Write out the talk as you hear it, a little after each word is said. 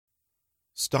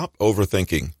Stop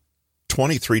overthinking.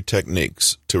 23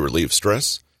 techniques to relieve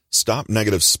stress, stop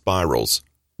negative spirals,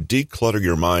 declutter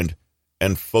your mind,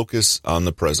 and focus on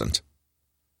the present.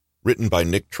 Written by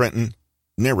Nick Trenton,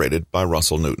 narrated by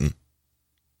Russell Newton.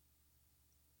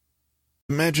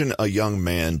 Imagine a young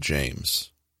man,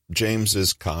 James. James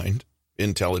is kind,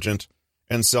 intelligent,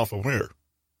 and self-aware.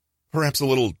 Perhaps a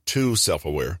little too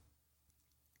self-aware.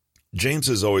 James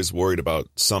is always worried about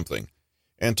something,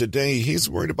 and today he's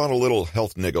worried about a little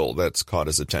health niggle that's caught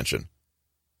his attention.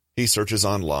 He searches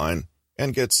online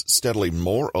and gets steadily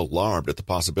more alarmed at the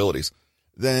possibilities.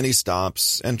 Then he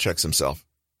stops and checks himself.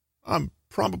 I'm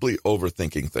probably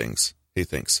overthinking things, he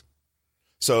thinks.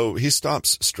 So he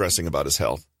stops stressing about his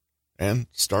health and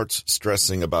starts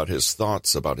stressing about his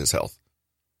thoughts about his health.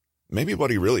 Maybe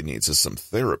what he really needs is some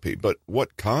therapy, but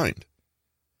what kind?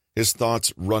 His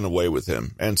thoughts run away with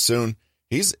him, and soon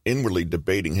he's inwardly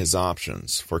debating his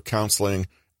options for counseling,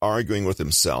 arguing with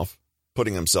himself,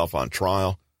 putting himself on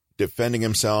trial, defending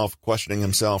himself, questioning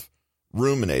himself,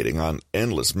 ruminating on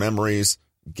endless memories,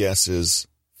 guesses,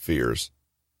 fears.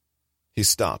 He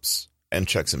stops and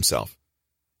checks himself.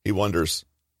 He wonders,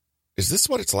 is this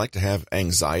what it's like to have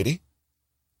anxiety?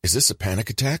 Is this a panic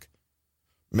attack?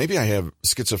 Maybe I have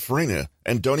schizophrenia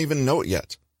and don't even know it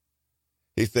yet.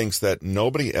 He thinks that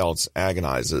nobody else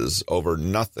agonizes over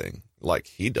nothing like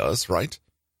he does, right?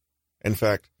 In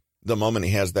fact, the moment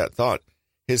he has that thought,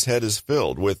 his head is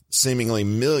filled with seemingly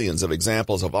millions of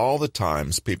examples of all the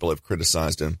times people have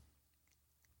criticized him.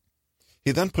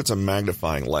 He then puts a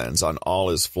magnifying lens on all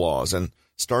his flaws and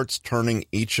starts turning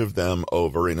each of them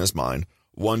over in his mind,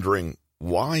 wondering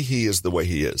why he is the way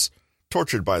he is,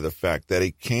 tortured by the fact that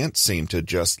he can't seem to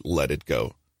just let it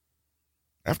go.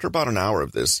 After about an hour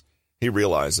of this, he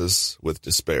realizes, with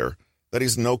despair, that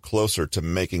he's no closer to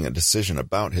making a decision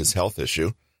about his health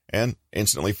issue and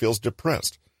instantly feels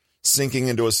depressed, sinking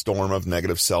into a storm of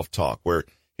negative self-talk where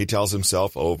he tells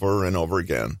himself over and over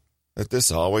again that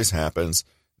this always happens,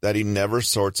 that he never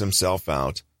sorts himself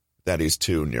out, that he's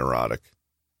too neurotic.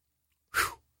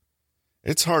 Whew.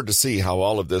 It's hard to see how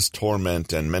all of this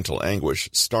torment and mental anguish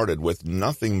started with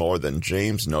nothing more than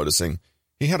James noticing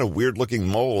he had a weird-looking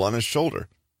mole on his shoulder.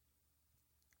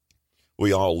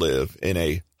 We all live in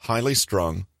a highly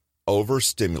strung,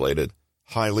 overstimulated,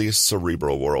 highly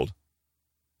cerebral world.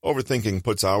 Overthinking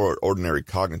puts our ordinary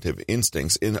cognitive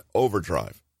instincts in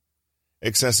overdrive.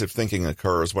 Excessive thinking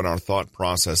occurs when our thought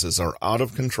processes are out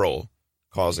of control,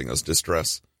 causing us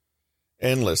distress.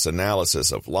 Endless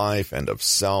analysis of life and of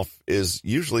self is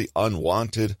usually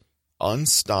unwanted,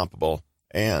 unstoppable,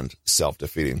 and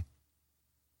self-defeating.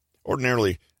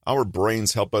 Ordinarily, our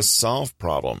brains help us solve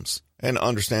problems and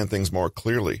understand things more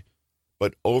clearly,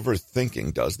 but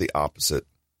overthinking does the opposite.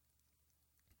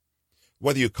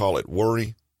 Whether you call it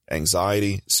worry,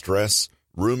 anxiety, stress,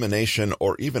 rumination,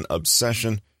 or even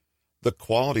obsession, the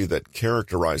quality that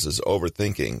characterizes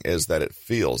overthinking is that it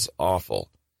feels awful,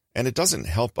 and it doesn't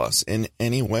help us in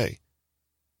any way.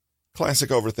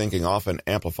 Classic overthinking often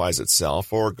amplifies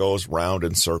itself or goes round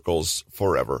in circles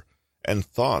forever, and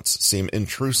thoughts seem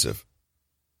intrusive.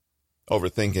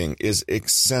 Overthinking is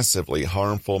excessively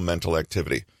harmful mental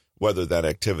activity, whether that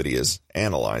activity is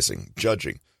analyzing,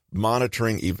 judging,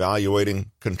 monitoring, evaluating,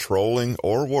 controlling,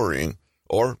 or worrying,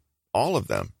 or all of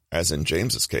them, as in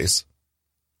James's case.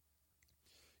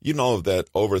 You know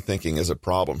that overthinking is a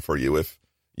problem for you if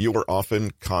you are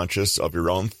often conscious of your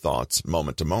own thoughts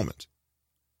moment to moment.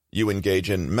 You engage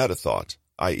in meta-thought,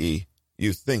 i.e.,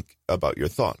 you think about your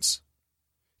thoughts.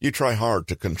 You try hard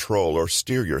to control or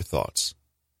steer your thoughts.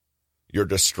 You're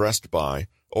distressed by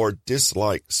or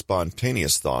dislike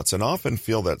spontaneous thoughts and often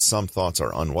feel that some thoughts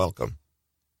are unwelcome.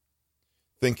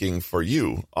 Thinking for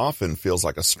you often feels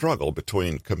like a struggle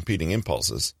between competing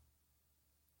impulses.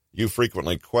 You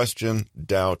frequently question,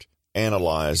 doubt,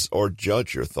 analyze, or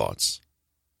judge your thoughts.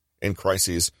 In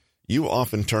crises, you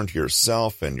often turn to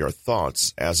yourself and your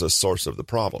thoughts as a source of the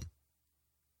problem.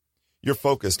 You're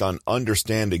focused on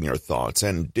understanding your thoughts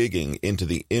and digging into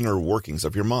the inner workings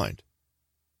of your mind.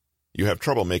 You have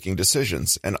trouble making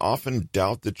decisions and often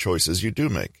doubt the choices you do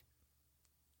make.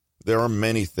 There are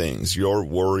many things you're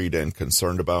worried and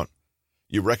concerned about.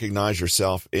 You recognize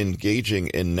yourself engaging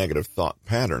in negative thought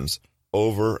patterns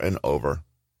over and over.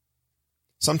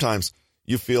 Sometimes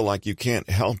you feel like you can't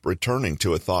help returning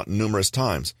to a thought numerous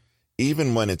times,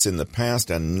 even when it's in the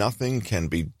past and nothing can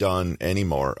be done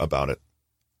anymore about it.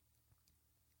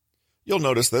 You'll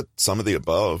notice that some of the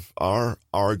above are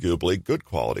arguably good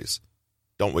qualities.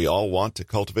 Don't we all want to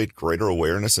cultivate greater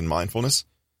awareness and mindfulness?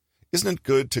 Isn't it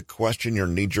good to question your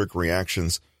knee-jerk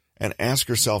reactions and ask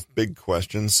yourself big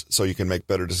questions so you can make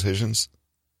better decisions?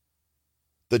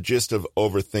 The gist of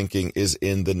overthinking is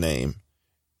in the name.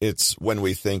 It's when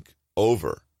we think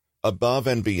over, above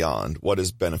and beyond what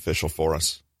is beneficial for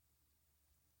us.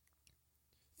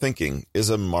 Thinking is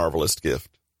a marvelous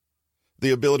gift.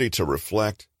 The ability to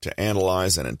reflect, to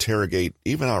analyze, and interrogate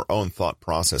even our own thought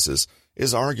processes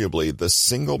is arguably the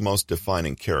single most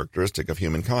defining characteristic of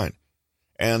humankind,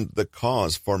 and the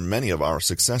cause for many of our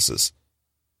successes.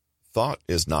 Thought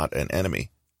is not an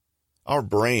enemy. Our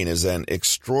brain is an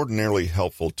extraordinarily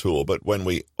helpful tool, but when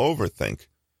we overthink,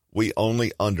 we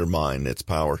only undermine its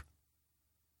power.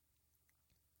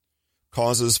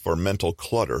 Causes for mental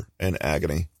clutter and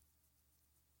agony.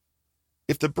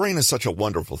 If the brain is such a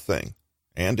wonderful thing,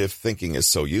 and if thinking is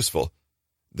so useful,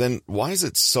 then why is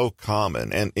it so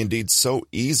common and indeed so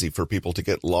easy for people to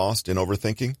get lost in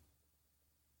overthinking?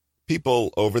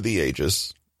 People over the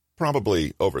ages,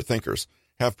 probably overthinkers,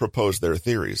 have proposed their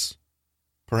theories.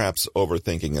 Perhaps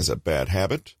overthinking is a bad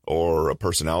habit, or a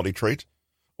personality trait,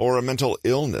 or a mental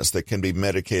illness that can be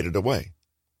medicated away.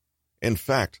 In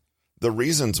fact, the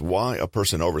reasons why a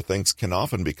person overthinks can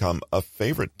often become a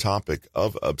favorite topic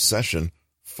of obsession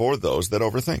for those that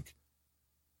overthink.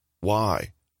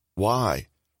 Why? Why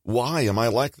am I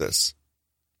like this?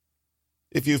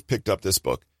 If you've picked up this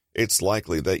book, it's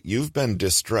likely that you've been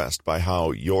distressed by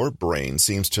how your brain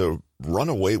seems to run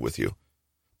away with you.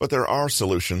 But there are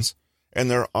solutions, and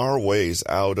there are ways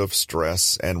out of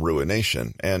stress and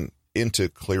ruination and into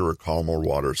clearer, calmer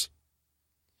waters.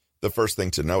 The first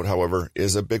thing to note, however,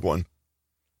 is a big one.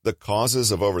 The causes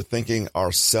of overthinking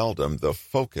are seldom the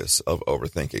focus of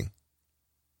overthinking.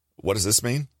 What does this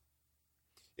mean?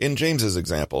 In James's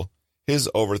example, his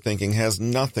overthinking has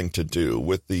nothing to do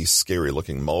with the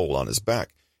scary-looking mole on his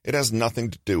back. It has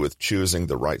nothing to do with choosing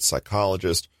the right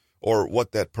psychologist or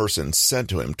what that person said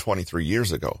to him 23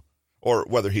 years ago, or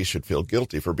whether he should feel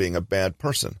guilty for being a bad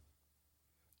person.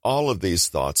 All of these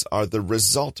thoughts are the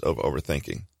result of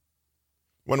overthinking.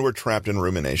 When we're trapped in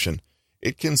rumination,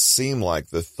 it can seem like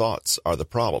the thoughts are the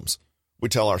problems. We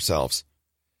tell ourselves,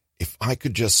 if I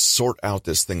could just sort out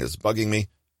this thing that's bugging me,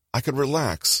 I could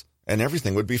relax and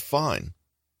everything would be fine.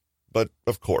 But,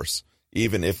 of course,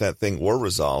 even if that thing were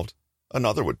resolved,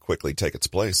 another would quickly take its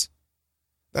place.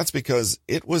 That's because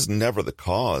it was never the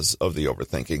cause of the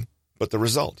overthinking, but the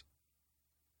result.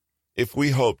 If we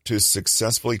hope to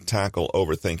successfully tackle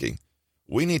overthinking,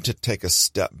 we need to take a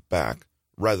step back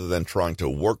rather than trying to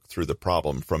work through the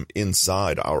problem from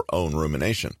inside our own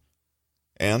rumination.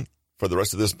 And, for the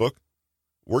rest of this book,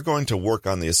 we're going to work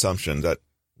on the assumption that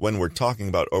when we're talking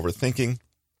about overthinking,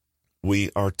 we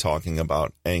are talking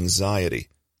about anxiety.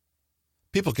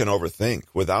 People can overthink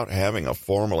without having a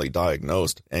formally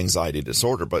diagnosed anxiety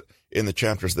disorder, but in the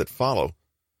chapters that follow,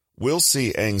 we'll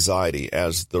see anxiety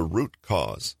as the root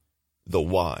cause, the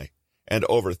why, and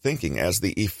overthinking as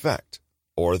the effect,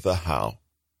 or the how.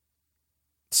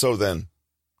 So then,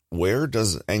 where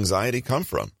does anxiety come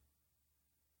from?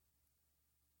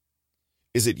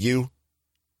 Is it you?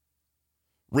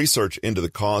 Research into the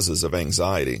causes of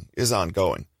anxiety is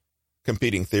ongoing.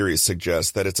 Competing theories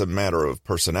suggest that it's a matter of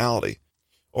personality,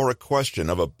 or a question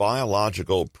of a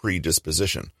biological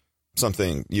predisposition,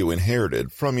 something you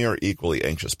inherited from your equally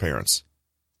anxious parents.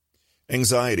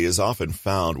 Anxiety is often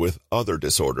found with other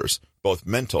disorders, both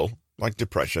mental, like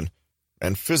depression,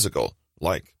 and physical,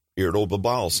 like irritable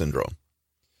bowel syndrome.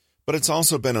 But it's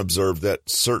also been observed that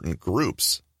certain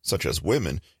groups, such as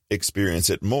women, experience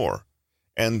it more,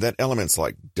 and that elements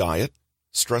like diet,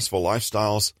 stressful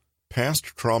lifestyles, past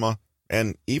trauma,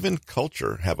 and even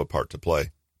culture have a part to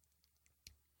play.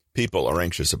 People are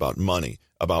anxious about money,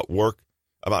 about work,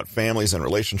 about families and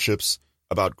relationships,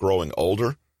 about growing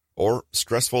older, or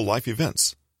stressful life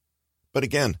events. But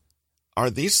again, are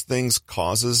these things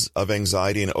causes of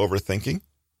anxiety and overthinking,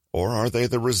 or are they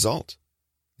the result?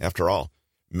 After all,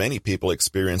 many people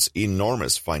experience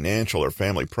enormous financial or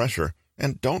family pressure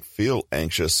and don't feel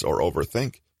anxious or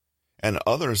overthink, and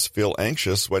others feel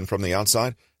anxious when from the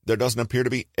outside there doesn't appear to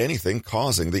be anything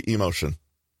causing the emotion.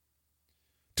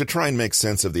 To try and make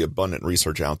sense of the abundant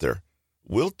research out there,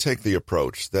 we'll take the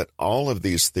approach that all of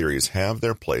these theories have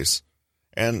their place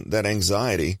and that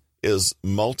anxiety is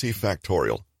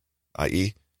multifactorial,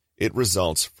 i.e., it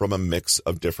results from a mix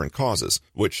of different causes,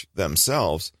 which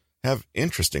themselves have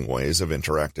interesting ways of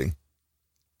interacting.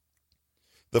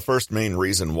 The first main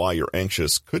reason why you're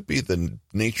anxious could be the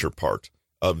nature part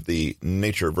of the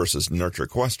nature versus nurture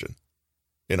question.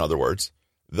 In other words,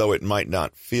 though it might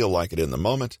not feel like it in the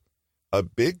moment, a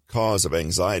big cause of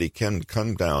anxiety can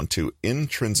come down to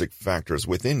intrinsic factors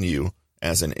within you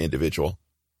as an individual.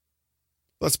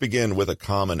 Let's begin with a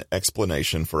common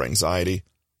explanation for anxiety: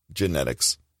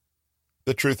 genetics.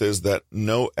 The truth is that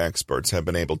no experts have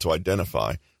been able to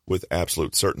identify, with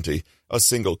absolute certainty, a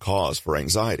single cause for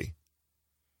anxiety.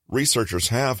 Researchers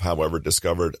have, however,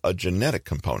 discovered a genetic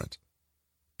component.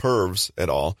 Purves et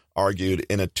al. Argued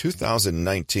in a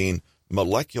 2019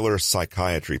 molecular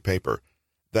psychiatry paper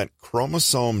that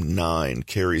chromosome 9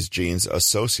 carries genes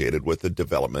associated with the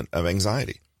development of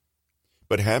anxiety.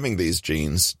 But having these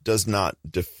genes does not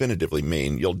definitively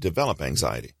mean you'll develop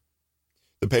anxiety.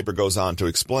 The paper goes on to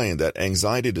explain that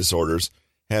anxiety disorders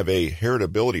have a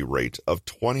heritability rate of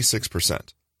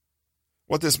 26%.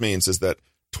 What this means is that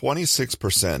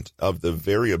 26% of the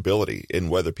variability in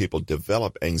whether people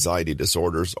develop anxiety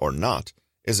disorders or not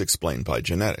is explained by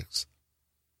genetics.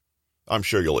 I'm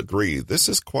sure you'll agree this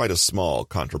is quite a small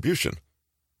contribution.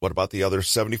 What about the other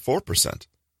 74%?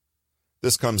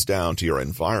 This comes down to your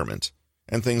environment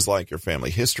and things like your family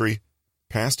history,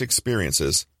 past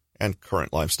experiences, and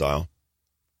current lifestyle.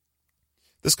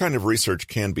 This kind of research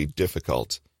can be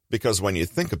difficult because when you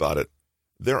think about it,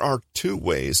 there are two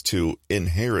ways to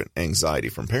inherit anxiety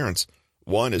from parents.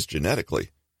 One is genetically,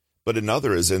 but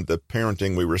another is in the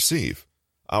parenting we receive,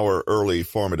 our early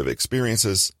formative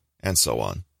experiences, and so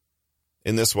on.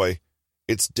 In this way,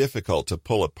 it's difficult to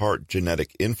pull apart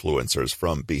genetic influencers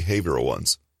from behavioral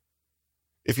ones.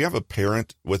 If you have a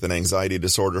parent with an anxiety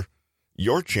disorder,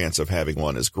 your chance of having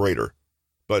one is greater,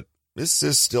 but this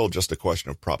is still just a question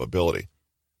of probability.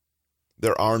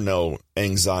 There are no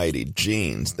anxiety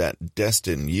genes that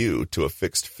destine you to a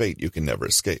fixed fate you can never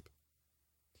escape.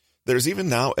 There's even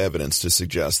now evidence to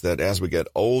suggest that as we get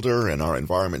older and our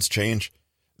environments change,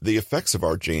 the effects of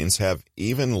our genes have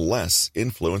even less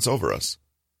influence over us.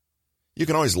 You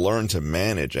can always learn to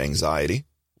manage anxiety,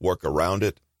 work around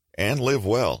it, and live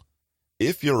well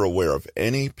if you're aware of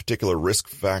any particular risk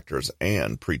factors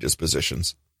and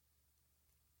predispositions.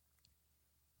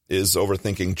 Is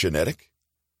overthinking genetic?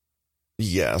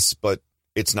 Yes, but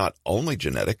it's not only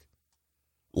genetic.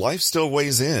 Life still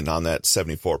weighs in on that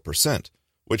 74%,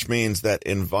 which means that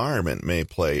environment may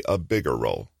play a bigger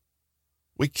role.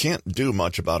 We can't do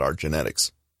much about our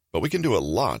genetics, but we can do a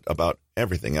lot about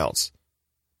everything else.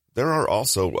 There are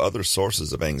also other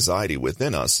sources of anxiety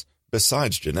within us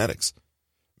besides genetics.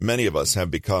 Many of us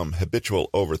have become habitual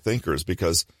overthinkers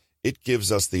because it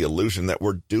gives us the illusion that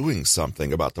we're doing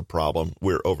something about the problem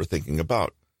we're overthinking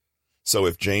about. So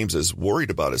if James is worried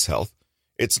about his health,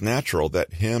 it's natural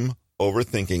that him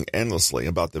overthinking endlessly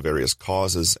about the various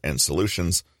causes and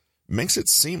solutions makes it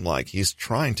seem like he's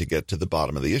trying to get to the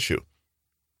bottom of the issue.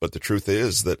 But the truth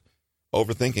is that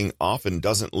overthinking often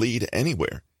doesn't lead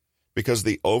anywhere because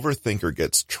the overthinker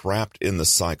gets trapped in the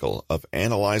cycle of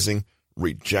analyzing,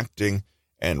 rejecting,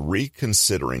 and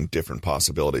reconsidering different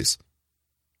possibilities.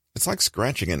 It's like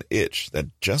scratching an itch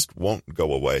that just won't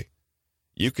go away.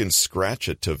 You can scratch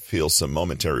it to feel some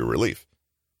momentary relief,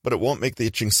 but it won't make the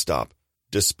itching stop,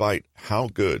 despite how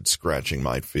good scratching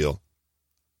might feel.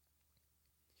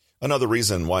 Another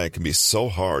reason why it can be so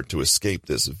hard to escape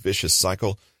this vicious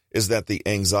cycle is that the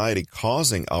anxiety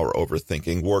causing our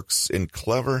overthinking works in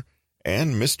clever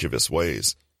and mischievous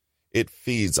ways. It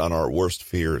feeds on our worst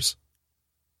fears.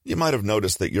 You might have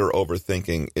noticed that your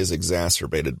overthinking is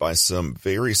exacerbated by some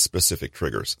very specific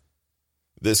triggers.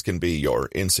 This can be your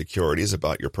insecurities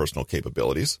about your personal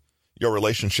capabilities, your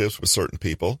relationships with certain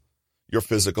people, your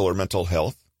physical or mental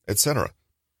health, etc.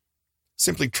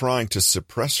 Simply trying to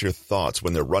suppress your thoughts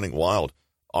when they're running wild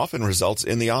often results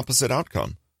in the opposite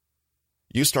outcome.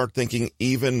 You start thinking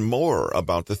even more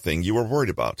about the thing you were worried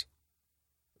about.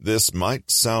 This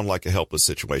might sound like a helpless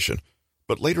situation,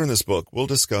 but later in this book we'll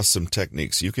discuss some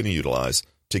techniques you can utilize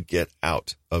to get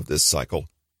out of this cycle.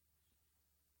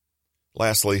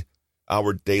 Lastly,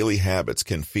 our daily habits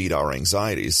can feed our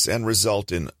anxieties and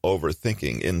result in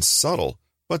overthinking in subtle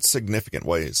but significant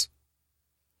ways.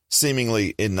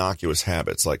 Seemingly innocuous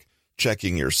habits like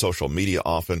checking your social media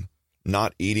often,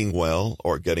 not eating well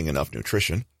or getting enough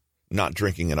nutrition, not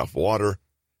drinking enough water,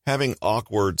 having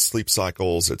awkward sleep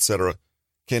cycles, etc.,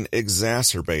 can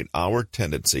exacerbate our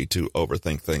tendency to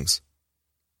overthink things.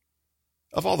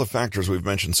 Of all the factors we've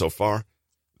mentioned so far,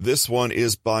 this one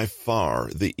is by far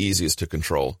the easiest to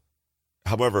control.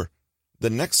 However, the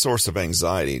next source of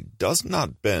anxiety does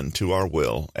not bend to our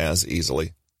will as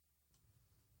easily.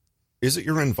 Is it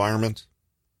your environment?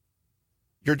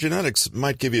 Your genetics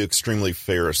might give you extremely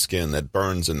fair skin that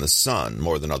burns in the sun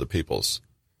more than other people's,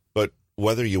 but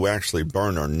whether you actually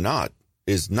burn or not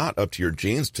is not up to your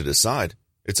genes to decide.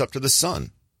 It's up to the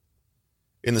sun.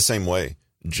 In the same way,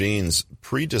 genes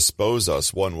predispose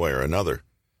us one way or another,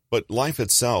 but life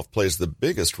itself plays the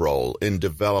biggest role in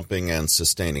developing and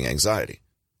sustaining anxiety.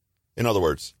 In other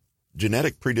words,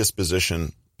 genetic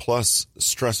predisposition plus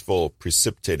stressful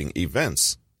precipitating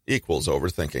events equals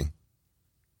overthinking.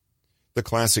 The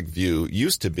classic view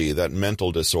used to be that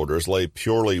mental disorders lay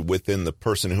purely within the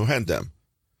person who had them,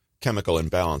 chemical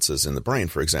imbalances in the brain,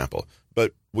 for example,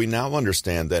 but we now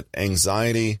understand that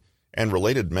anxiety and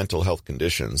related mental health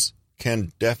conditions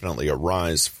can definitely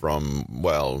arise from,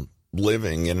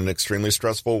 living in an extremely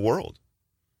stressful world.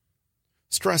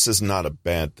 Stress is not a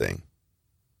bad thing.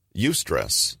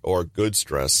 Eustress, or good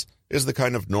stress, is the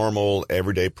kind of normal,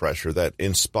 everyday pressure that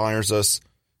inspires us,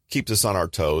 keeps us on our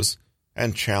toes,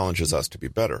 and challenges us to be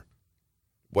better.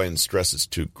 When stress is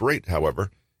too great,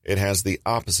 however, it has the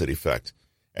opposite effect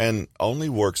and only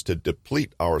works to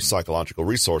deplete our psychological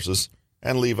resources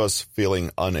and leave us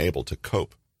feeling unable to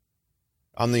cope.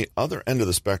 On the other end of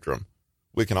the spectrum,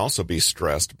 we can also be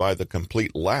stressed by the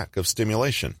complete lack of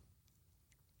stimulation.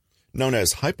 Known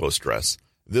as hypostress,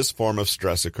 this form of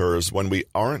stress occurs when we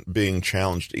aren't being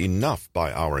challenged enough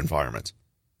by our environment.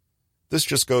 This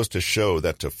just goes to show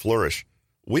that to flourish,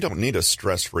 we don't need a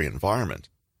stress-free environment.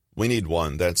 We need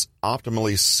one that's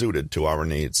optimally suited to our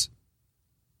needs.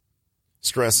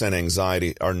 Stress and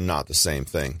anxiety are not the same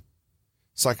thing.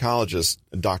 Psychologist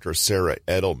Dr. Sarah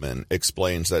Edelman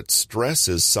explains that stress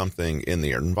is something in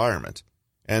the environment,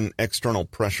 an external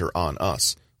pressure on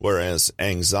us, whereas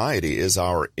anxiety is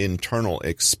our internal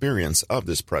experience of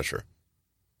this pressure.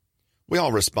 We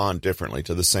all respond differently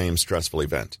to the same stressful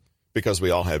event because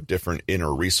we all have different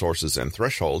inner resources and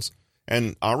thresholds,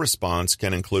 and our response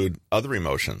can include other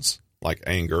emotions like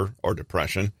anger or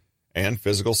depression and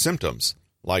physical symptoms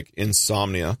like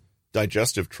insomnia,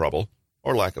 digestive trouble,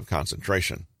 or lack of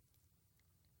concentration.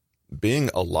 Being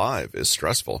alive is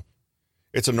stressful.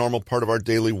 It's a normal part of our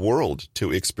daily world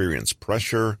to experience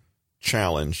pressure,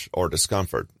 challenge, or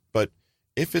discomfort. But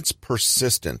if it's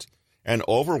persistent and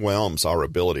overwhelms our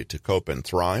ability to cope and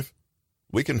thrive,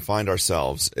 we can find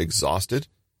ourselves exhausted,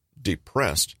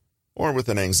 depressed, or with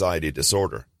an anxiety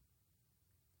disorder.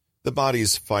 The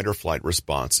body's fight-or-flight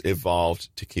response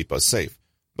evolved to keep us safe,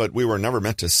 but we were never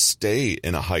meant to stay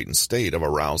in a heightened state of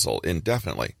arousal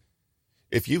indefinitely.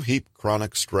 If you heap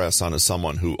chronic stress onto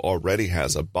someone who already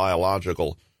has a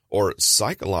biological or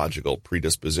psychological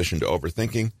predisposition to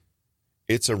overthinking,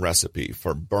 it's a recipe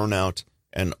for burnout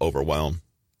and overwhelm.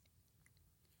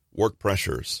 Work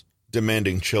pressures,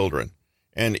 demanding children,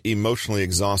 and emotionally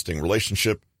exhausting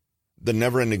relationship, the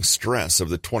never-ending stress of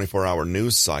the 24-hour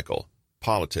news cycle,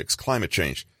 politics, climate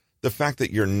change, the fact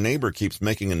that your neighbor keeps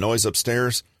making a noise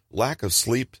upstairs, lack of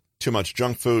sleep, too much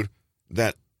junk food,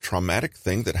 that traumatic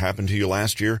thing that happened to you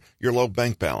last year, your low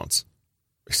bank balance.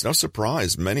 It's no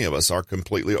surprise many of us are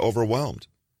completely overwhelmed.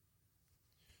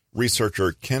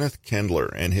 Researcher Kenneth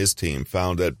Kendler and his team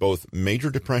found that both major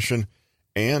depression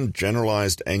and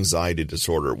generalized anxiety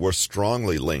disorder were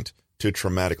strongly linked to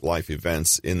traumatic life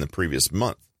events in the previous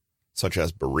month, such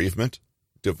as bereavement,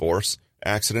 divorce,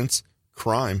 accidents,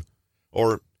 crime,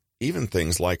 or even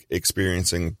things like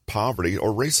experiencing poverty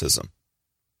or racism.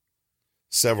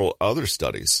 Several other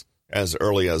studies, as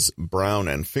early as Brown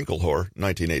and Finkelhor,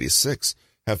 1986,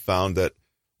 have found that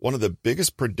one of the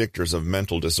biggest predictors of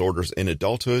mental disorders in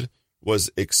adulthood was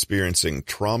experiencing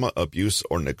trauma, abuse,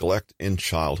 or neglect in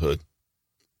childhood.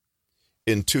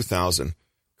 In 2000,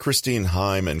 Christine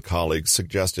Heim and colleagues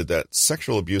suggested that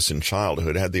sexual abuse in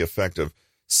childhood had the effect of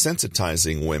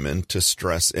sensitizing women to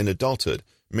stress in adulthood,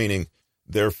 meaning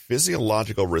their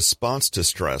physiological response to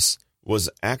stress was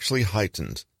actually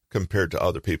heightened compared to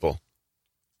other people.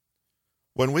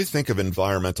 When we think of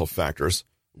environmental factors,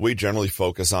 we generally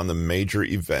focus on the major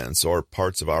events or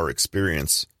parts of our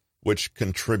experience which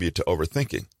contribute to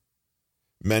overthinking.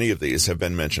 Many of these have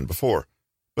been mentioned before,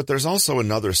 but there's also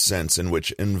another sense in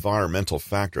which environmental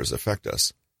factors affect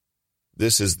us.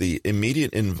 This is the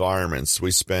immediate environments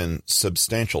we spend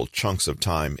substantial chunks of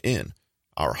time in,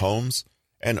 our homes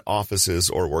and offices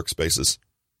or workspaces.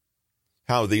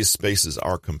 How these spaces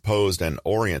are composed and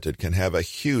oriented can have a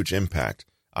huge impact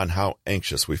on how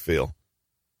anxious we feel.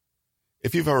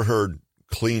 If you've ever heard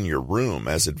clean your room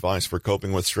as advice for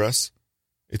coping with stress,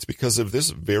 it's because of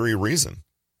this very reason.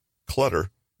 Clutter,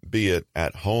 be it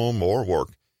at home or work,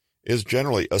 is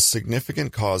generally a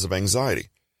significant cause of anxiety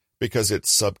because it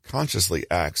subconsciously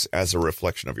acts as a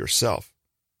reflection of yourself.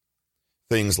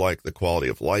 Things like the quality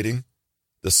of lighting,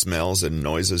 the smells and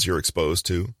noises you're exposed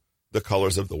to, the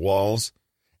colors of the walls,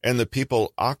 and the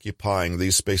people occupying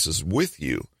these spaces with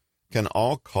you can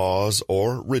all cause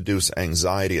or reduce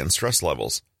anxiety and stress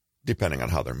levels, depending on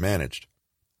how they're managed.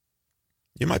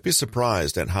 You might be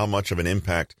surprised at how much of an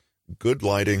impact good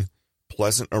lighting,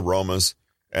 pleasant aromas,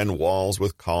 and walls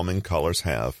with calming colors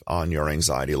have on your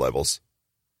anxiety levels.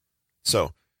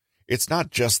 So, It's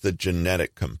not just the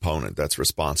genetic component that's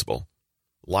responsible.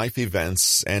 Life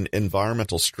events and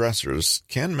environmental stressors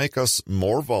can make us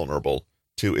more vulnerable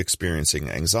to experiencing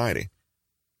anxiety.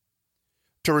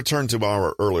 To return to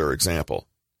our earlier example,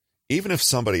 even if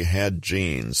somebody had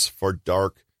genes for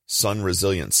dark,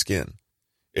 sun-resilient skin,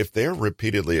 if they're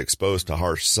repeatedly exposed to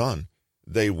harsh sun,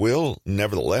 they will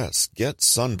nevertheless get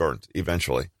sunburnt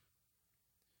eventually.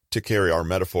 To carry our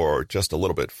metaphor just a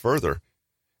little bit further,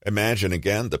 imagine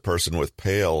again the person with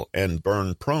pale and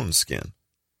burn-prone skin.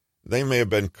 They may have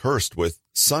been cursed with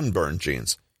sunburn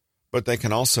genes, but they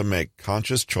can also make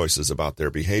conscious choices about their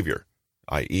behavior,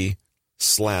 i.e.,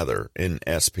 slather in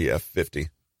SPF 50.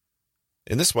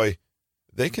 In this way,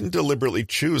 they can deliberately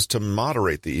choose to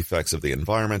moderate the effects of the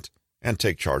environment and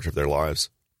take charge of their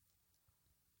lives.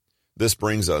 This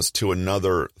brings us to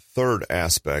another third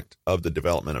aspect of the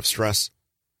development of stress,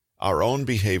 our own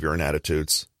behavior and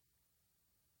attitudes.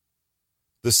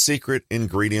 The secret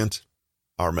ingredient,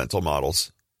 our mental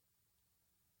models.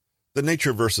 The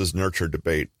nature versus nurture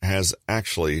debate has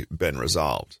actually been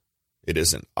resolved. It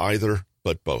isn't either,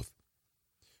 but both.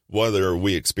 Whether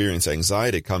we experience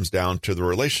anxiety comes down to the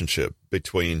relationship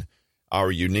between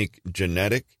our unique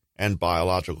genetic and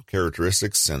biological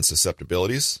characteristics and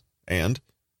susceptibilities, and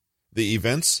the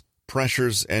events,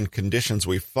 pressures, and conditions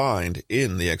we find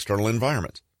in the external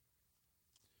environment.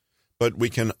 But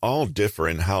we can all differ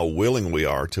in how willing we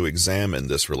are to examine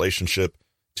this relationship,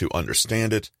 to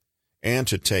understand it, and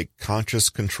to take conscious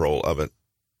control of it.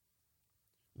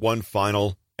 One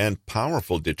final and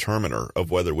powerful determiner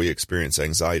of whether we experience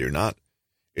anxiety or not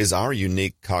is our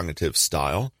unique cognitive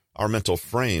style, our mental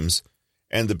frames,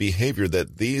 and the behavior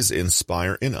that these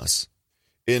inspire in us.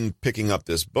 In picking up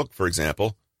this book, for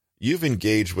example, you've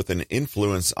engaged with an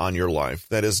influence on your life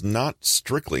that is not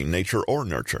strictly nature or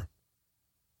nurture.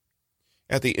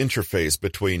 At the interface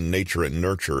between nature and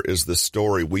nurture is the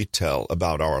story we tell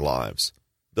about our lives,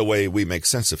 the way we make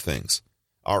sense of things,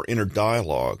 our inner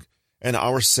dialogue, and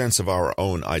our sense of our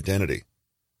own identity.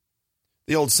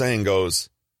 The old saying goes,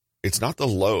 it's not the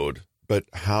load, but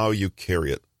how you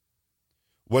carry it.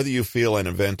 Whether you feel an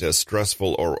event as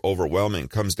stressful or overwhelming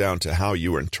comes down to how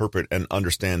you interpret and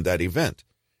understand that event,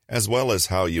 as well as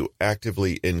how you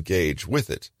actively engage with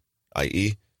it,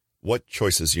 i.e., what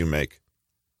choices you make.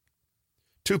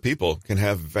 Two people can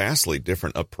have vastly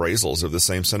different appraisals of the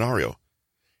same scenario.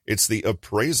 It's the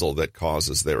appraisal that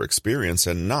causes their experience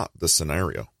and not the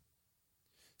scenario.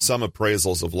 Some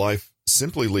appraisals of life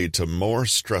simply lead to more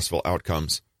stressful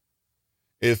outcomes.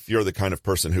 If you're the kind of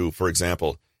person who, for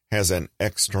example, has an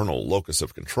external locus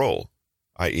of control,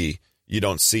 i.e., you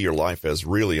don't see your life as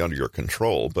really under your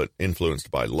control but influenced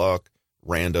by luck,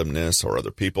 randomness, or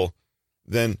other people,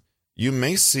 then you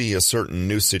may see a certain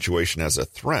new situation as a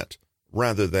threat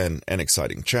rather than an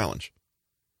exciting challenge.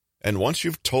 And once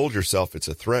you've told yourself it's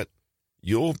a threat,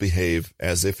 you'll behave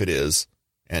as if it is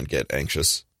and get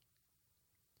anxious.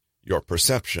 Your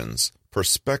perceptions,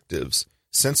 perspectives,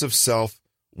 sense of self,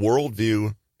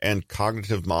 worldview, and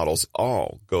cognitive models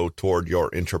all go toward your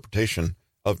interpretation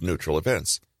of neutral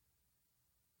events.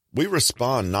 We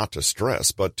respond not to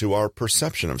stress, but to our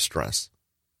perception of stress.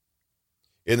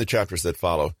 In the chapters that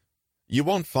follow, you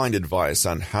won't find advice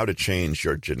on how to change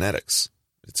your genetics.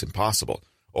 It's impossible.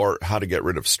 Or how to get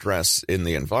rid of stress in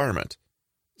the environment.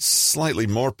 Slightly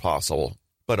more possible,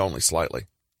 but only slightly.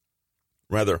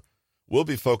 Rather, we'll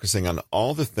be focusing on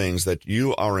all the things that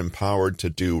you are empowered to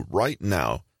do right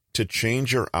now to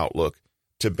change your outlook,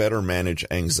 to better manage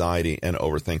anxiety and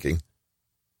overthinking.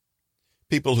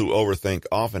 People who overthink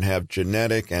often have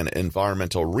genetic and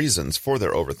environmental reasons for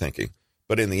their overthinking,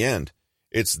 but in the end,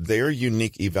 it's their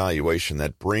unique evaluation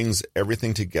that brings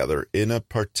everything together in a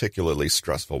particularly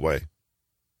stressful way.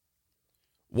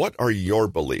 What are your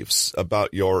beliefs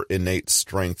about your innate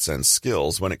strengths and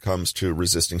skills when it comes to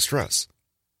resisting stress?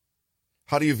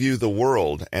 How do you view the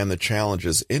world and the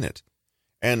challenges in it?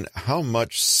 And how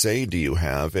much say do you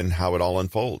have in how it all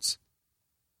unfolds?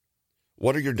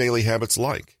 What are your daily habits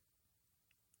like?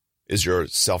 Is your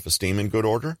self-esteem in good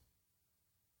order?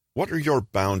 What are your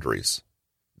boundaries?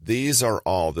 These are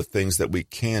all the things that we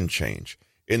can change.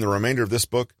 In the remainder of this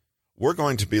book, we're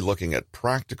going to be looking at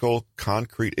practical,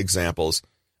 concrete examples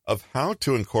of how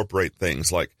to incorporate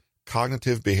things like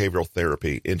cognitive behavioral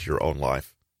therapy into your own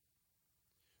life.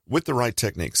 With the right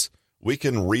techniques, we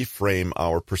can reframe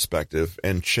our perspective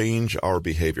and change our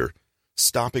behavior,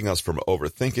 stopping us from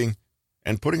overthinking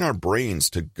and putting our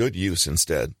brains to good use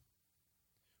instead.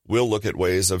 We'll look at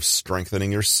ways of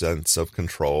strengthening your sense of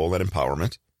control and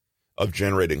empowerment, of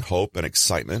generating hope and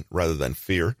excitement rather than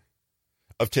fear,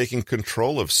 of taking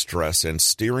control of stress and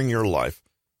steering your life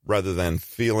rather than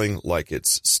feeling like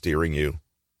it's steering you.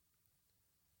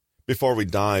 Before we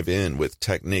dive in with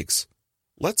techniques,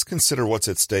 let's consider what's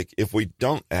at stake if we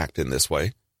don't act in this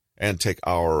way and take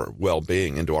our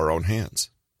well-being into our own hands.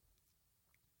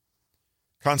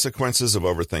 Consequences of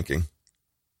overthinking.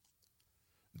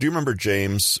 Do you remember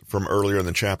James from earlier in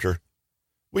the chapter?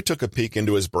 We took a peek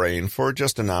into his brain for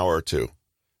just an hour or two.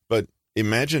 But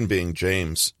imagine being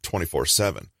James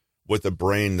 24/7 with a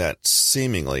brain that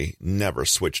seemingly never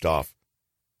switched off.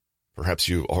 Perhaps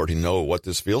you already know what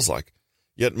this feels like.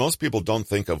 Yet most people don't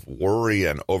think of worry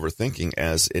and overthinking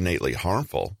as innately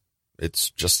harmful. It's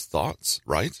just thoughts,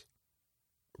 right?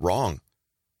 Wrong.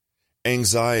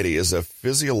 Anxiety is a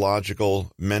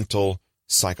physiological, mental,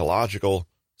 psychological,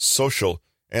 social,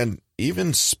 and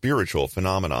even spiritual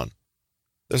phenomenon.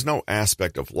 There's no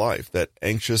aspect of life that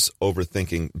anxious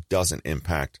overthinking doesn't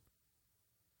impact.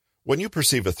 When you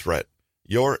perceive a threat,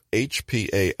 your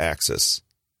HPA axis,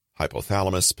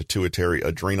 hypothalamus, pituitary,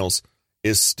 adrenals,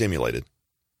 is stimulated.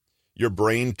 Your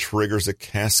brain triggers a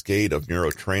cascade of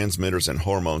neurotransmitters and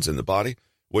hormones in the body,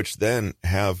 which then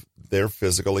have their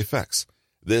physical effects.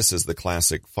 This is the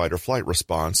classic fight-or-flight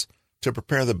response to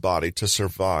prepare the body to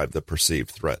survive the perceived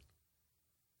threat.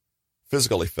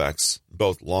 Physical effects,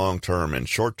 both long-term and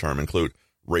short-term, include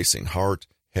racing heart,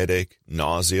 headache,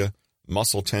 nausea,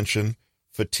 muscle tension,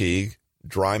 fatigue,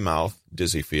 dry mouth,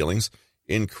 dizzy feelings,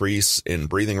 increase in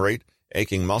breathing rate,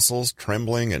 aching muscles,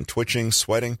 trembling and twitching,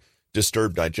 sweating,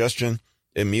 disturbed digestion,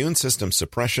 immune system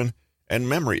suppression, and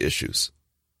memory issues.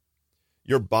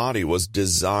 Your body was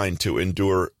designed to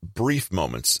endure brief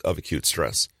moments of acute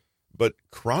stress, but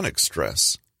chronic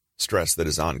stress that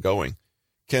is ongoing,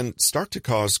 can start to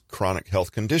cause chronic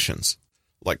health conditions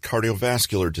like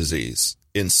cardiovascular disease,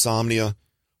 insomnia,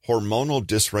 hormonal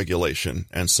dysregulation,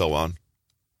 and so on.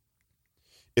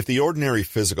 If the ordinary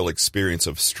physical experience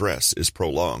of stress is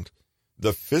prolonged,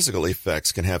 the physical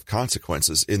effects can have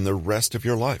consequences in the rest of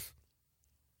your life.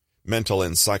 Mental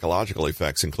and psychological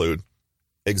effects include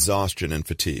exhaustion and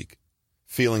fatigue,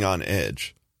 feeling on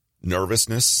edge,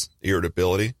 nervousness,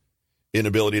 irritability,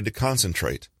 inability to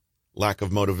concentrate, lack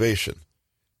of motivation,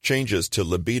 changes to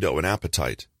libido and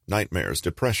appetite, nightmares,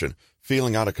 depression,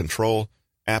 feeling out of control,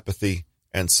 apathy,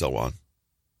 and so on.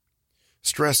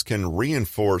 Stress can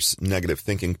reinforce negative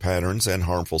thinking patterns and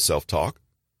harmful self-talk,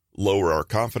 lower our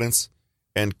confidence,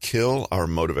 and kill our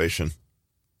motivation.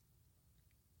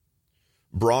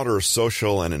 Broader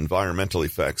social and environmental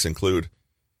effects include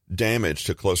damage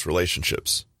to close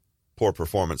relationships, poor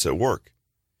performance at work,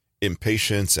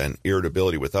 impatience and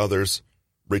irritability with others,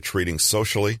 retreating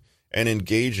socially, and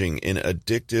engaging in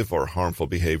addictive or harmful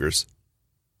behaviors.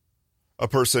 A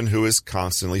person who is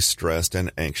constantly stressed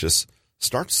and anxious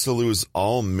starts to lose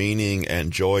all meaning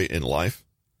and joy in life,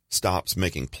 stops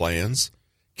making plans,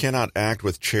 cannot act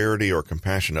with charity or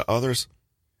compassion to others,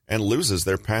 and loses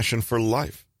their passion for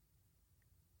life.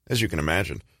 As you can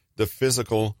imagine, the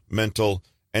physical, mental,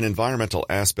 and environmental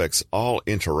aspects all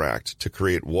interact to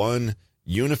create one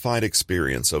unified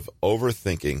experience of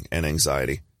overthinking and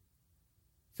anxiety.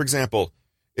 For example,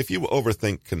 if you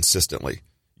overthink consistently,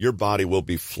 your body will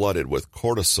be flooded with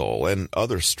cortisol and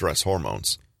other stress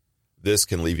hormones. This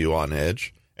can leave you on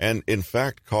edge and, in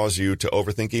fact, cause you to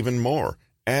overthink even more,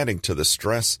 adding to the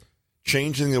stress,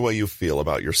 changing the way you feel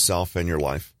about yourself and your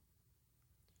life.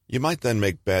 You might then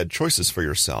make bad choices for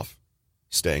yourself,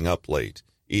 staying up late,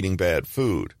 eating bad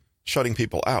food, shutting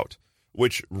people out,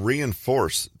 which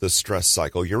reinforce the stress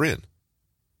cycle you're in.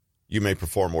 You may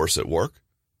perform worse at work,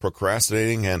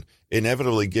 procrastinating, and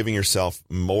inevitably giving yourself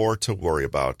more to worry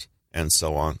about, and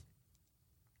so on.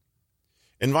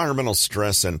 Environmental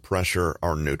stress and pressure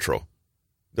are neutral.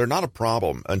 They're not a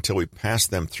problem until we pass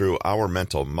them through our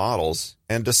mental models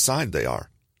and decide they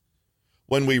are.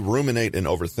 When we ruminate and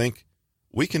overthink,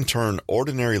 we can turn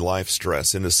ordinary life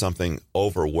stress into something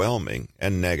overwhelming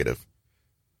and negative.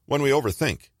 When we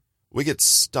overthink, we get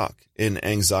stuck in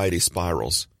anxiety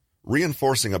spirals,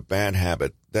 reinforcing a bad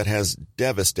habit that has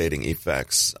devastating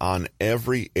effects on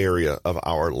every area of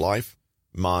our life,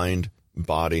 mind,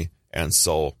 body, and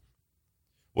soul.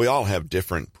 We all have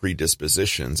different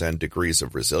predispositions and degrees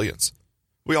of resilience.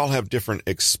 We all have different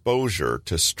exposure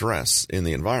to stress in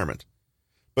the environment.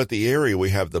 But the area we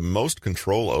have the most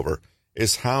control over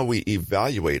is how we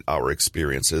evaluate our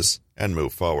experiences and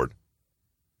move forward.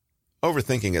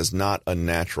 Overthinking is not a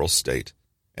natural state,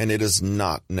 and it is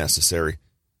not necessary.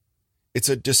 It's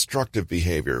a destructive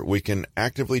behavior we can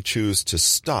actively choose to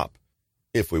stop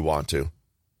if we want to.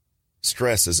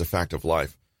 Stress is a fact of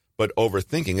life, but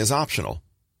overthinking is optional.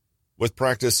 With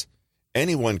practice,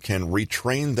 anyone can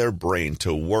retrain their brain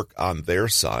to work on their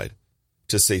side,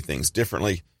 to see things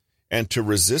differently, and to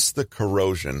resist the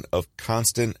corrosion of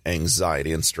constant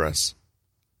anxiety and stress.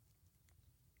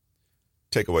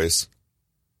 Takeaways.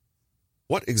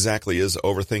 What exactly is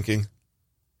overthinking?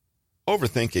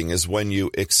 Overthinking is when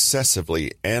you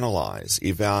excessively analyze,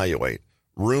 evaluate,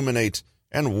 ruminate,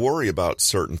 and worry about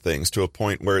certain things to a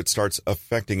point where it starts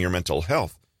affecting your mental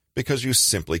health because you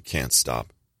simply can't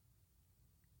stop.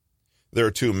 There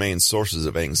are two main sources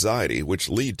of anxiety which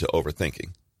lead to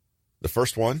overthinking. The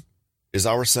first one is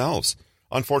ourselves.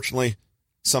 Unfortunately,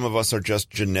 some of us are just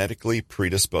genetically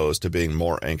predisposed to being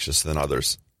more anxious than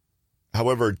others.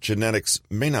 However, genetics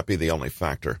may not be the only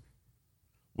factor.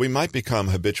 We might become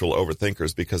habitual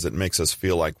overthinkers because it makes us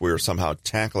feel like we're somehow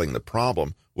tackling the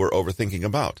problem we're overthinking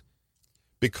about.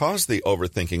 Because the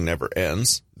overthinking never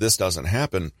ends, this doesn't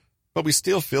happen, but we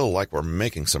still feel like we're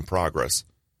making some progress.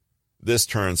 This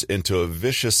turns into a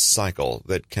vicious cycle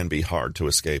that can be hard to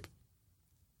escape.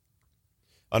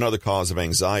 Another cause of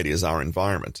anxiety is our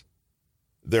environment.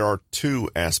 There are two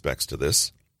aspects to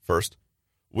this. First,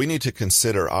 we need to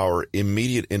consider our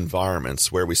immediate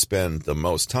environments where we spend the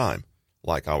most time,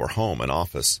 like our home and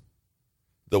office.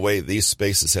 The way these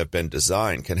spaces have been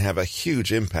designed can have a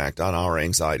huge impact on our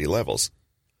anxiety levels.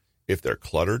 If they're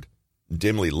cluttered,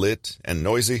 dimly lit, and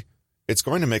noisy, it's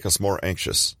going to make us more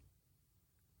anxious.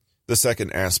 The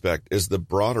second aspect is the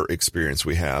broader experience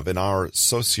we have in our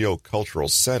socio-cultural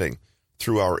setting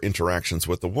through our interactions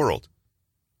with the world.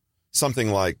 Something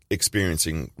like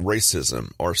experiencing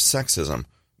racism or sexism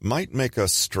might make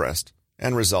us stressed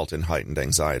and result in heightened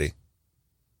anxiety.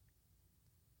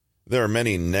 There are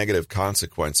many negative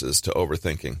consequences to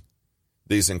overthinking.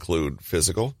 These include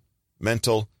physical,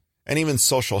 mental, and even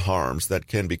social harms that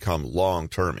can become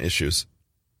long-term issues.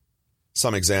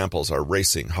 Some examples are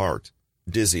racing heart,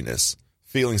 dizziness,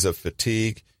 feelings of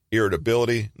fatigue,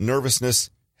 irritability, nervousness,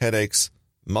 headaches,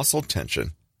 muscle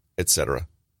tension, etc.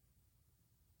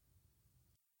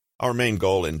 Our main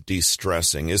goal in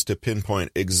de-stressing is to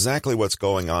pinpoint exactly what's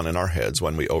going on in our heads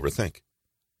when we overthink.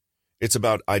 It's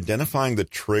about identifying the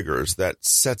triggers that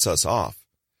sets us off,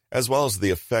 as well as the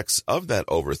effects of that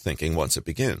overthinking once it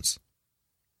begins.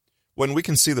 When we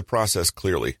can see the process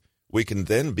clearly, we can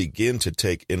then begin to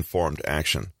take informed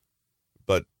action.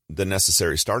 But the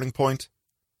necessary starting point?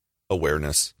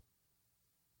 Awareness.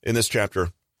 In this chapter,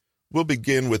 we'll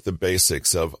begin with the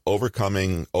basics of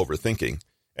overcoming overthinking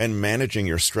and managing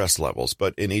your stress levels,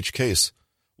 but in each case,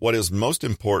 what is most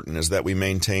important is that we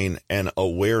maintain an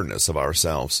awareness of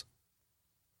ourselves.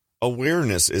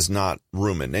 Awareness is not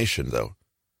rumination, though.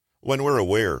 When we're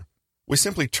aware, we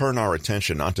simply turn our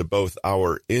attention onto both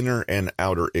our inner and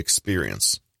outer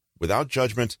experience, without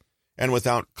judgment and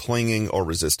without clinging or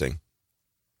resisting.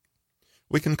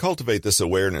 We can cultivate this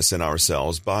awareness in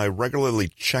ourselves by regularly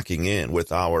checking in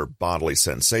with our bodily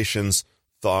sensations,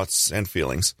 thoughts, and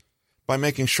feelings, by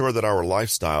making sure that our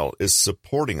lifestyle is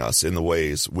supporting us in the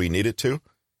ways we need it to,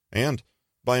 and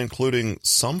by including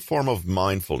some form of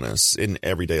mindfulness in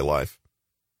everyday life.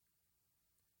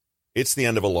 It's the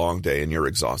end of a long day and you're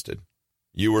exhausted.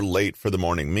 You were late for the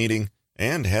morning meeting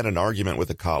and had an argument with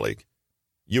a colleague.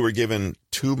 You were given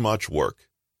too much work,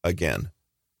 again.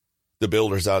 The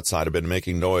builders outside have been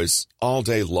making noise all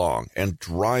day long and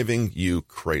driving you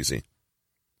crazy.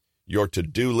 Your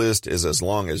to-do list is as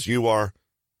long as you are,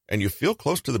 and you feel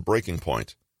close to the breaking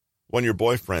point when your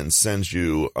boyfriend sends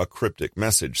you a cryptic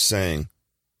message saying,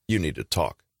 you need to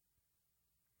talk.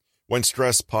 When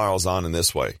stress piles on in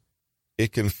this way,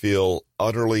 it can feel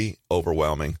utterly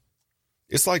overwhelming.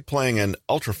 It's like playing an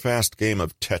ultra-fast game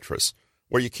of Tetris,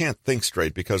 where you can't think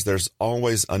straight because there's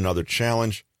always another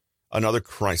challenge, another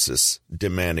crisis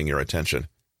demanding your attention.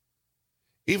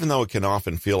 Even though it can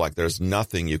often feel like there's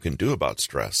nothing you can do about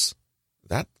stress,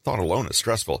 that thought alone is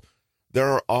stressful. There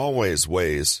are always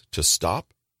ways to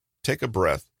stop, take a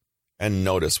breath, and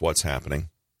notice what's happening.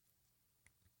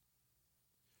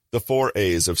 The 4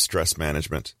 A's of stress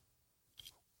management.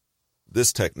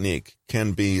 This technique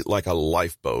can be like a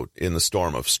lifeboat in the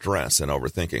storm of stress and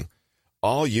overthinking.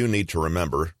 All you need to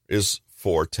remember is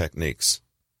 4 techniques: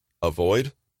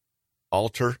 avoid,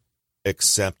 alter,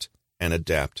 accept, and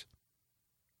adapt.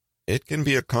 It can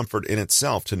be a comfort in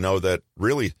itself to know that,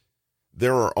 really,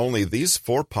 there are only these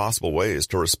 4 possible ways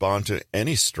to respond to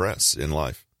any stress in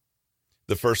life.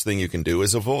 The first thing you can do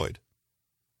is avoid.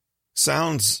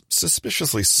 Sounds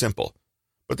suspiciously simple,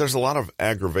 but there's a lot of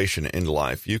aggravation in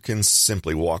life you can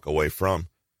simply walk away from.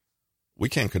 We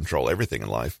can't control everything in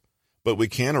life, but we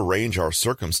can arrange our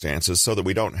circumstances so that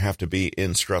we don't have to be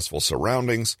in stressful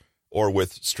surroundings or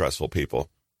with stressful people.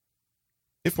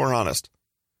 If we're honest,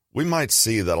 we might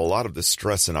see that a lot of the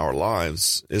stress in our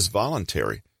lives is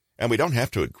voluntary, and we don't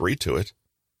have to agree to it.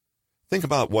 Think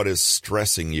about what is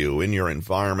stressing you in your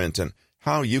environment and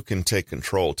how you can take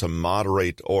control to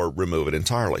moderate or remove it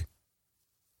entirely.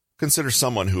 Consider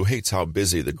someone who hates how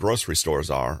busy the grocery stores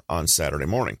are on Saturday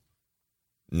morning.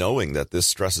 Knowing that this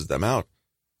stresses them out,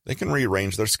 they can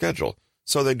rearrange their schedule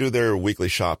so they do their weekly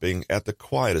shopping at the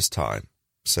quietest time,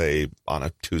 say on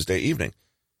a Tuesday evening.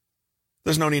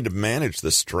 There's no need to manage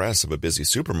the stress of a busy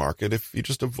supermarket if you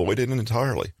just avoid it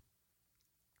entirely.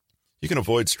 You can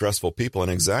avoid stressful people in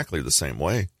exactly the same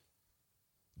way.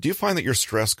 Do you find that your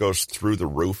stress goes through the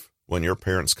roof when your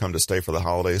parents come to stay for the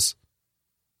holidays?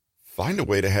 Find a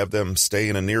way to have them stay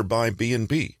in a nearby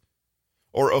B&B.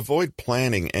 Or avoid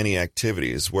planning any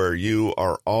activities where you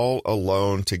are all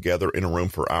alone together in a room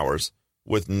for hours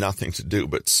with nothing to do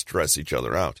but stress each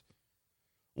other out.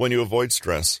 When you avoid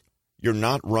stress, you're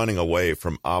not running away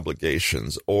from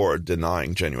obligations or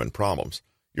denying genuine problems.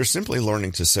 You're simply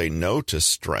learning to say no to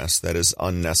stress that is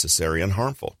unnecessary and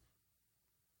harmful.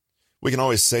 We can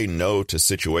always say no to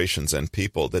situations and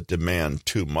people that demand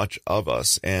too much of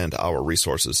us and our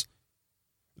resources.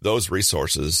 Those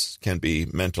resources can be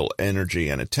mental energy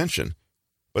and attention,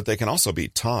 but they can also be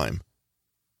time.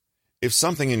 If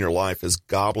something in your life is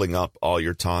gobbling up all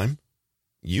your time,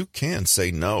 you can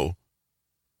say no.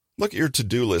 Look at your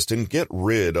to-do list and get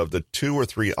rid of the 2 or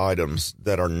 3 items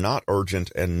that are not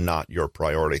urgent and not your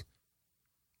priority.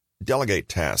 Delegate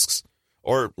tasks,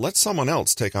 or let someone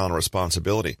else take on a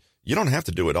responsibility. You don't have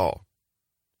to do it all.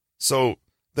 So,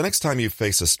 the next time you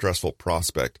face a stressful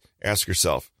prospect, ask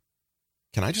yourself,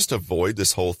 can I just avoid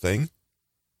this whole thing?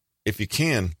 If you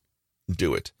can,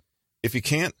 do it. If you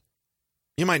can't,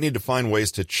 you might need to find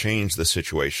ways to change the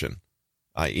situation,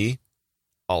 i.e.,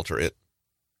 alter it.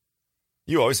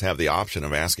 You always have the option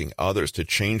of asking others to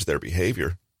change their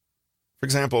behavior. For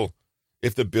example,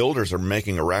 if the builders are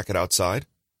making a racket outside,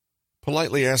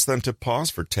 politely ask them to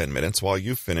pause for 10 minutes while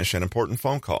you finish an important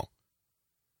phone call.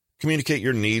 Communicate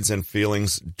your needs and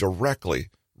feelings directly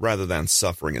rather than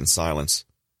suffering in silence.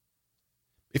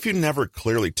 If you never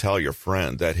clearly tell your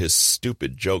friend that his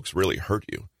stupid jokes really hurt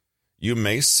you, you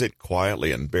may sit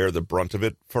quietly and bear the brunt of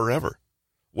it forever,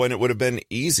 when it would have been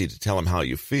easy to tell him how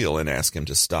you feel and ask him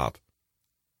to stop.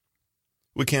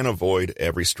 We can't avoid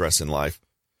every stress in life,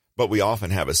 but we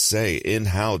often have a say in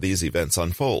how these events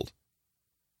unfold.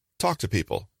 Talk to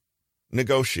people,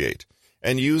 negotiate,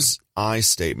 and use I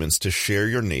statements to share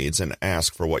your needs and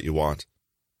ask for what you want.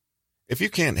 If you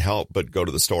can't help but go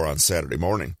to the store on Saturday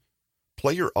morning,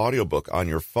 play your audiobook on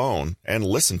your phone and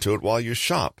listen to it while you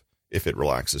shop, if it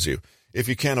relaxes you. If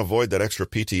you can't avoid that extra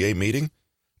PTA meeting,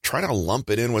 try to lump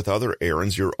it in with other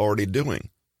errands you're already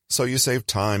doing, so you save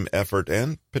time, effort,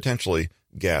 and potentially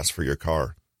gas for your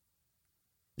car.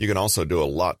 You can also do a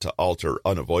lot to alter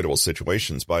unavoidable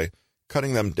situations by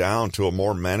cutting them down to a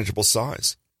more manageable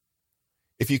size.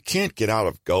 If you can't get out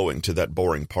of going to that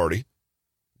boring party,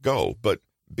 go, but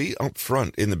be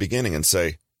upfront in the beginning and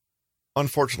say,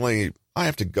 unfortunately, I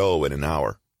have to go in an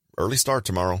hour. Early start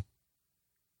tomorrow.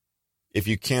 If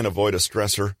you can't avoid a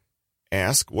stressor,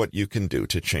 ask what you can do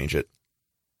to change it.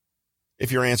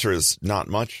 If your answer is not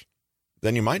much,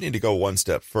 then you might need to go one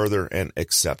step further and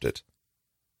accept it.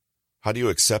 How do you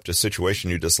accept a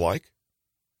situation you dislike?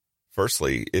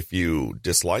 Firstly, if you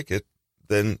dislike it,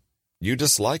 then you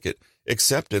dislike it.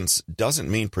 Acceptance doesn't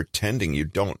mean pretending you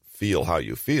don't feel how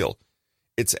you feel.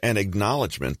 It's an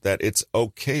acknowledgement that it's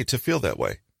okay to feel that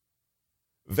way.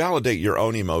 Validate your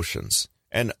own emotions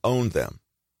and own them.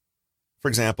 For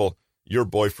example, your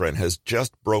boyfriend has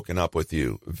just broken up with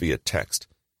you via text,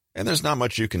 and there's not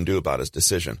much you can do about his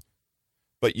decision.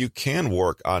 But you can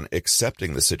work on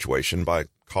accepting the situation by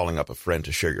calling up a friend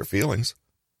to share your feelings.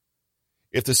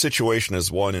 If the situation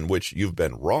is one in which you've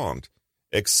been wronged,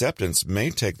 acceptance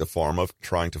may take the form of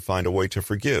trying to find a way to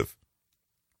forgive.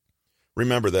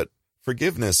 Remember that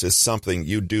forgiveness is something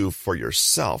you do for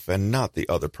yourself and not the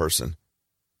other person.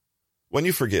 When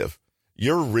you forgive,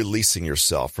 you're releasing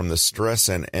yourself from the stress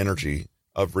and energy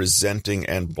of resenting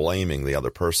and blaming the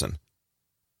other person.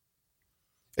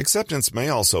 Acceptance may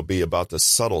also be about the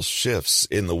subtle shifts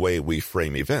in the way we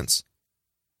frame events.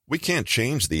 We can't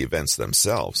change the events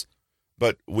themselves,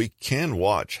 but we can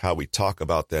watch how we talk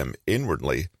about them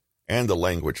inwardly and the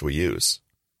language we use.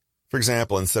 For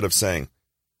example, instead of saying,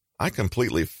 I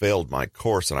completely failed my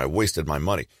course and I wasted my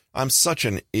money, I'm such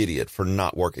an idiot for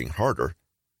not working harder,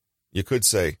 you could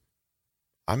say,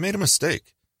 I made a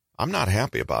mistake. I'm not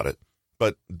happy about it,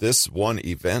 but this one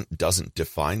event doesn't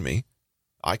define me.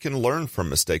 I can learn from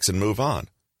mistakes and move on.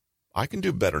 I can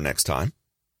do better next time.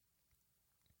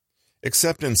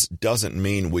 Acceptance doesn't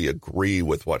mean we agree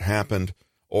with what happened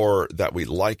or that we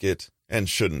like it and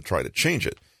shouldn't try to change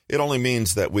it. It only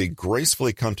means that we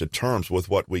gracefully come to terms with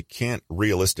what we can't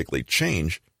realistically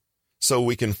change so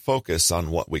we can focus on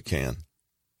what we can.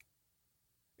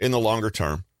 In the longer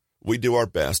term, we do our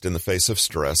best in the face of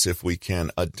stress if we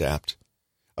can adapt.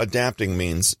 Adapting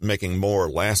means making more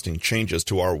lasting changes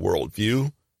to our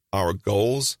worldview, our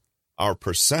goals, our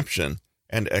perception,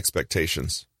 and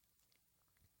expectations.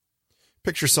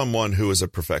 Picture someone who is a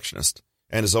perfectionist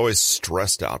and is always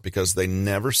stressed out because they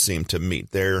never seem to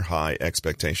meet their high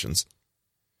expectations.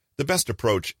 The best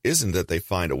approach isn't that they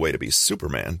find a way to be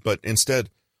Superman, but instead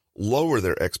lower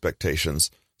their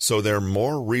expectations so they're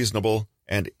more reasonable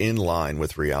and in line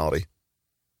with reality.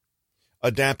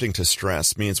 Adapting to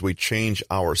stress means we change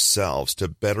ourselves to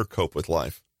better cope with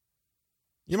life.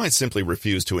 You might simply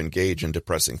refuse to engage in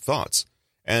depressing thoughts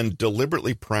and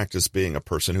deliberately practice being a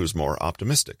person who's more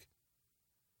optimistic.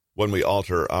 When we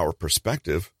alter our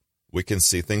perspective, we can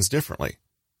see things differently.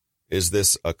 Is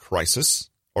this a crisis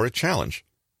or a challenge?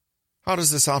 How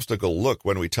does this obstacle look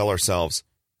when we tell ourselves,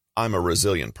 I'm a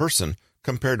resilient person,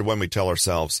 compared to when we tell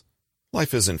ourselves,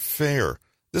 life isn't fair,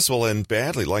 this will end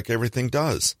badly like everything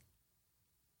does?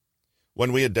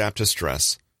 When we adapt to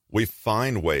stress, we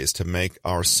find ways to make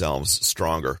ourselves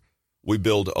stronger. We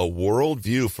build a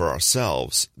worldview for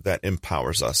ourselves that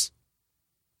empowers us.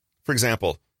 For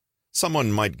example,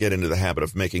 someone might get into the habit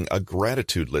of making a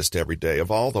gratitude list every day of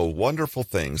all the wonderful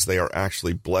things they are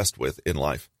actually blessed with in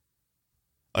life.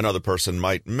 Another person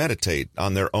might meditate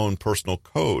on their own personal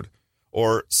code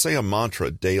or say a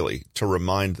mantra daily to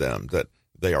remind them that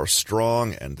they are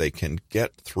strong and they can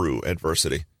get through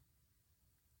adversity.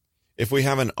 If we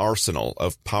have an arsenal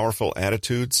of powerful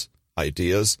attitudes,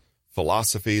 ideas,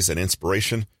 philosophies, and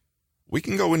inspiration, we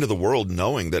can go into the world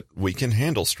knowing that we can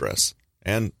handle stress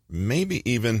and maybe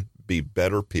even be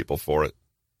better people for it.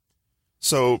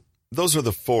 So, those are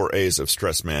the 4 A's of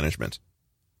stress management.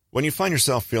 When you find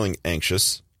yourself feeling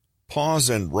anxious, pause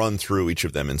and run through each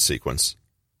of them in sequence.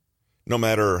 No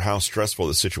matter how stressful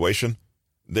the situation,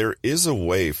 there is a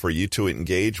way for you to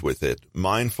engage with it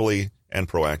mindfully and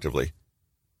proactively.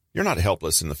 You're not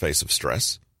helpless in the face of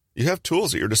stress. You have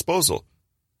tools at your disposal.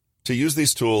 To use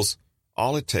these tools,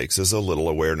 all it takes is a little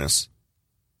awareness.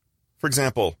 For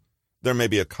example, there may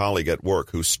be a colleague at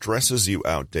work who stresses you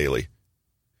out daily.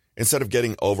 Instead of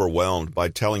getting overwhelmed by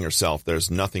telling yourself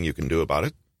there's nothing you can do about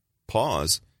it,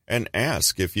 pause and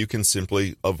ask if you can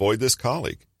simply avoid this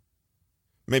colleague.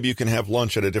 Maybe you can have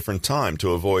lunch at a different time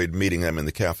to avoid meeting them in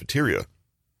the cafeteria.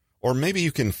 Or maybe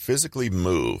you can physically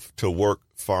move to work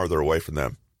farther away from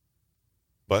them.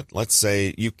 But let's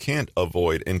say you can't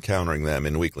avoid encountering them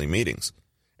in weekly meetings,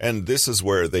 and this is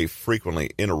where they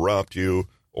frequently interrupt you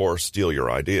or steal your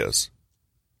ideas.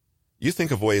 You think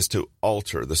of ways to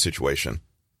alter the situation.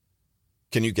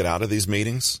 Can you get out of these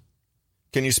meetings?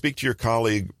 Can you speak to your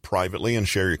colleague privately and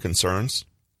share your concerns?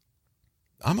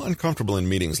 I'm uncomfortable in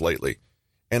meetings lately,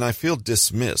 and I feel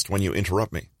dismissed when you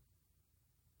interrupt me.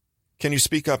 Can you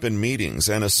speak up in meetings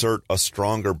and assert a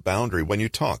stronger boundary when you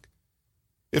talk?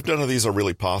 If none of these are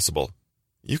really possible,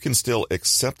 you can still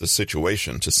accept the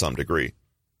situation to some degree.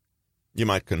 You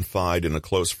might confide in a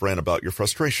close friend about your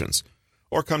frustrations,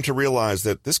 or come to realize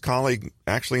that this colleague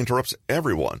actually interrupts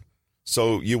everyone,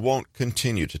 so you won't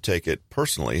continue to take it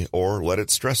personally or let it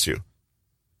stress you.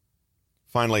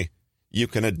 Finally, you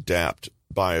can adapt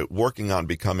by working on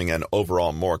becoming an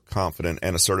overall more confident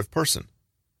and assertive person.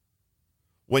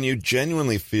 When you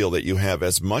genuinely feel that you have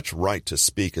as much right to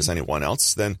speak as anyone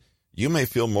else, then you may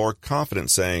feel more confident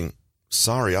saying,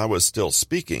 "Sorry, I was still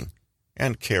speaking,"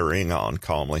 and carrying on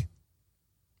calmly.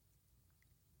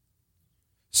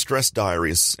 Stress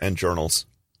diaries and journals.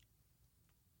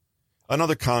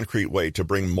 Another concrete way to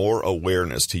bring more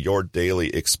awareness to your daily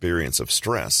experience of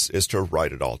stress is to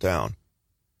write it all down.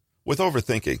 With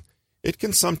overthinking, it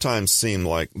can sometimes seem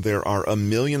like there are a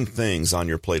million things on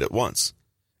your plate at once,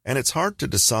 and it's hard to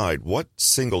decide what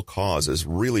single cause is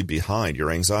really behind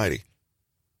your anxiety.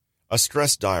 A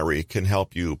stress diary can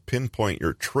help you pinpoint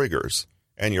your triggers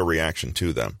and your reaction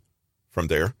to them. From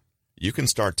there, you can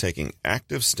start taking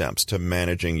active steps to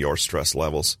managing your stress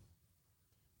levels.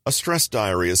 A stress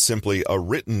diary is simply a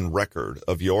written record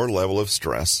of your level of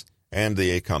stress and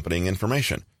the accompanying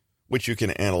information, which you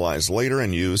can analyze later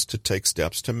and use to take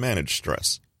steps to manage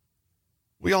stress.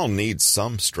 We all need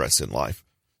some stress in life,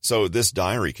 so this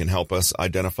diary can help us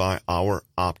identify our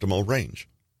optimal range.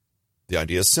 The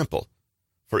idea is simple.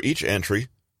 For each entry,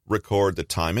 record the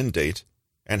time and date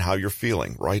and how you're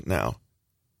feeling right now.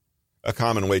 A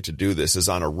common way to do this is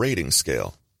on a rating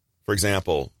scale. For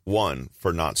example, 1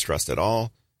 for not stressed at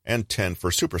all and 10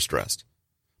 for super stressed.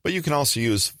 But you can also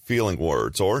use feeling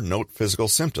words or note physical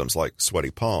symptoms like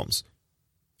sweaty palms.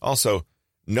 Also,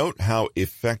 note how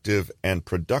effective and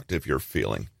productive you're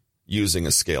feeling, using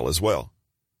a scale as well.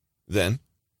 Then,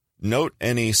 note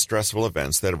any stressful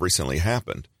events that have recently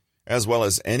happened, as well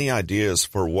as any ideas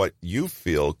for what you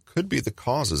feel could be the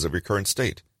causes of your current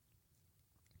state.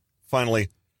 Finally,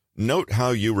 note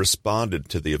how you responded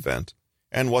to the event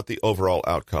and what the overall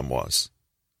outcome was.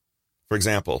 For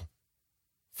example,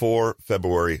 for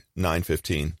February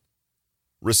 9/15,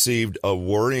 received a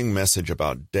worrying message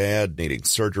about Dad needing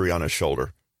surgery on his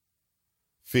shoulder.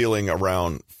 Feeling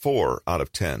around 4 out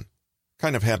of 10,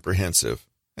 kind of apprehensive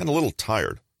and a little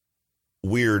tired.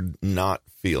 Weird not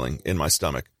feeling in my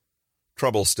stomach.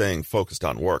 Trouble staying focused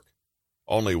on work.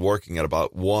 Only working at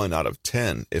about 1 out of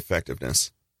 10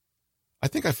 effectiveness. I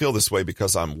think I feel this way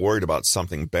because I'm worried about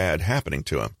something bad happening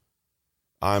to him.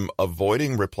 I'm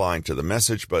avoiding replying to the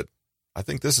message, but I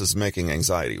think this is making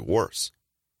anxiety worse.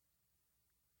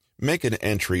 Make an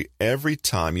entry every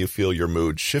time you feel your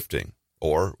mood shifting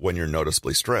or when you're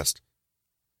noticeably stressed.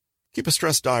 Keep a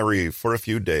stress diary for a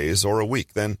few days or a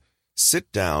week, then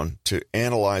sit down to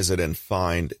analyze it and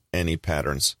find any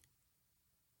patterns.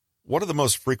 What are the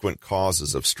most frequent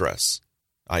causes of stress,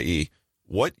 i.e.,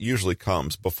 what usually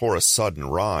comes before a sudden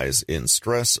rise in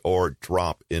stress or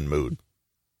drop in mood?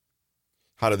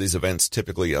 How do these events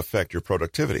typically affect your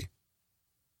productivity?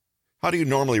 How do you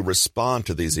normally respond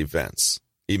to these events,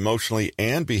 emotionally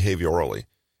and behaviorally?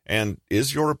 And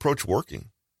is your approach working?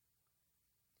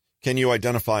 Can you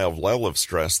identify a level of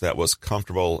stress that was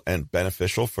comfortable and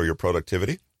beneficial for your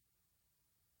productivity?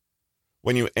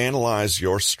 When you analyze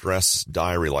your stress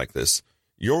diary like this,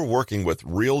 you're working with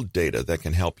real data that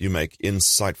can help you make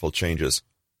insightful changes.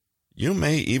 You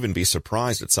may even be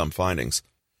surprised at some findings.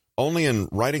 Only in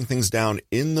writing things down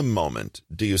in the moment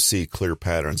do you see clear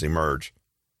patterns emerge.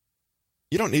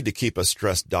 You don't need to keep a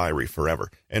stress diary forever.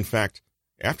 In fact,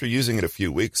 after using it a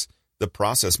few weeks, the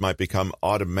process might become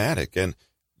automatic and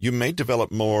you may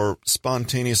develop more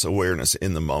spontaneous awareness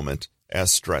in the moment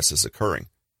as stress is occurring.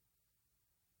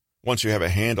 Once you have a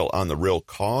handle on the real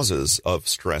causes of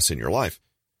stress in your life,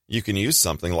 you can use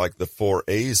something like the 4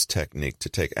 A's technique to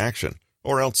take action,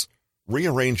 or else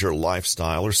rearrange your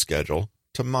lifestyle or schedule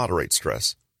to moderate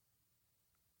stress.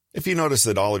 If you notice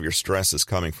that all of your stress is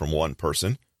coming from one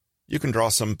person, you can draw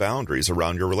some boundaries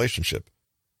around your relationship.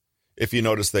 If you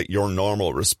notice that your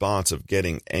normal response of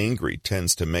getting angry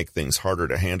tends to make things harder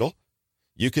to handle,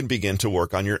 you can begin to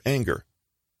work on your anger.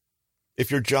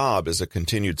 If your job is a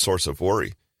continued source of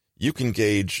worry, you can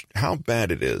gauge how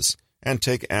bad it is and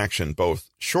take action both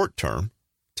short-term,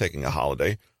 taking a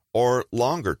holiday, or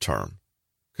longer-term,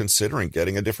 considering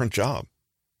getting a different job.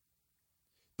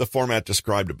 The format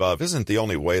described above isn't the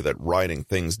only way that writing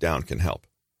things down can help.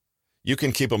 You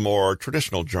can keep a more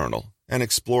traditional journal and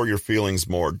explore your feelings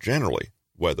more generally,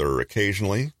 whether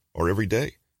occasionally or every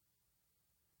day.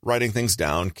 Writing things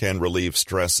down can relieve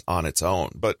stress on its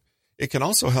own, but it can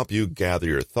also help you gather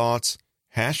your thoughts,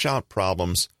 hash out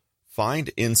problems,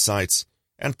 find insights,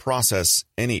 and process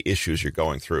any issues you're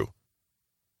going through.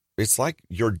 It's like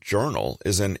your journal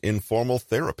is an informal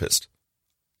therapist.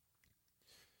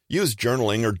 Use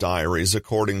journaling or diaries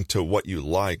according to what you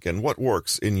like and what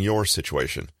works in your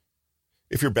situation.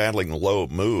 If you're battling low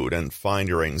mood and find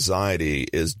your anxiety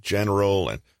is general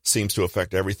and seems to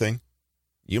affect everything,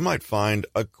 you might find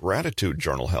a gratitude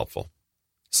journal helpful.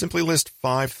 Simply list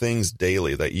 5 things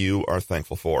daily that you are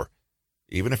thankful for,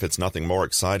 even if it's nothing more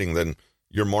exciting than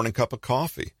your morning cup of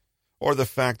coffee, or the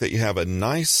fact that you have a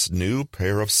nice new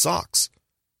pair of socks.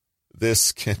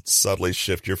 This can subtly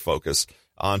shift your focus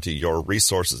onto your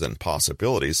resources and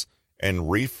possibilities and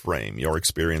reframe your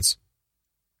experience.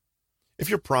 If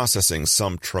you're processing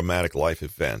some traumatic life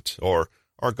event or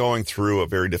are going through a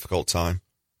very difficult time,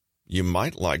 you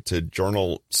might like to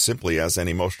journal simply as an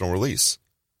emotional release.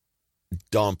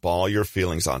 Dump all your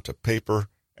feelings onto paper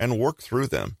and work through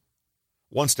them.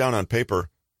 Once down on paper,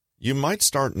 you might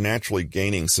start naturally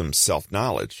gaining some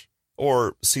self-knowledge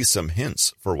or see some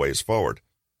hints for ways forward.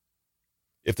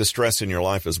 If the stress in your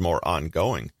life is more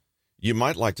ongoing, you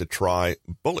might like to try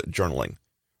bullet journaling,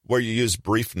 where you use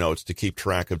brief notes to keep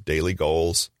track of daily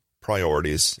goals,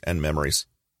 priorities, and memories.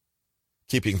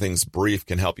 Keeping things brief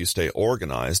can help you stay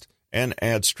organized and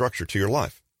add structure to your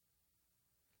life.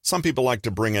 Some people like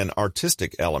to bring an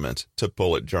artistic element to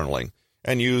bullet journaling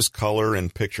and use color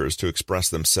and pictures to express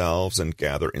themselves and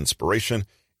gather inspiration,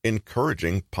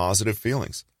 encouraging positive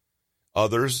feelings.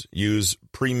 Others use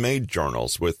pre-made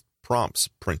journals with prompts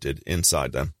printed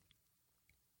inside them.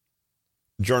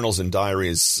 Journals and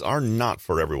diaries are not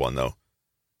for everyone, though.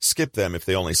 Skip them if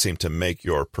they only seem to make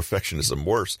your perfectionism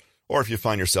worse, or if you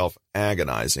find yourself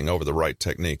agonizing over the right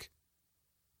technique.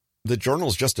 the journal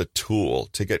is just a tool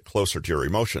to get closer to your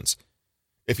emotions.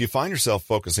 If you find yourself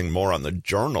focusing more on the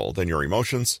journal than your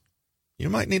emotions, you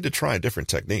might need to try a different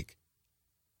technique.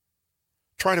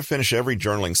 Try to finish every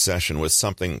journaling session with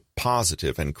something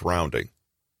positive and grounding.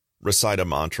 Recite a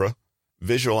mantra,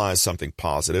 visualize something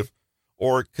positive,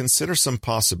 or consider some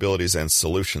possibilities and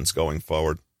solutions going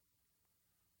forward.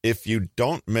 If you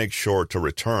don't make sure to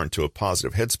return to a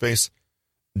positive headspace,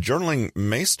 journaling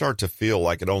may start to feel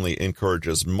like it only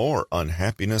encourages more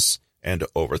unhappiness and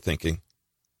overthinking.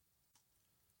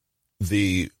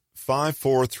 The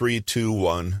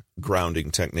 5-4-3-2-1 grounding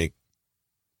technique.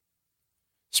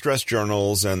 Stress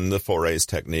journals and the 4A's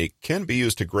technique can be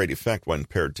used to great effect when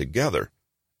paired together,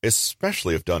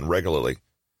 especially if done regularly.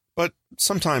 But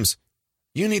sometimes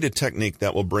you need a technique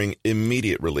that will bring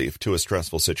immediate relief to a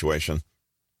stressful situation.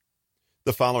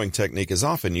 The following technique is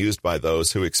often used by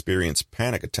those who experience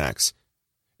panic attacks.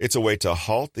 It's a way to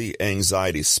halt the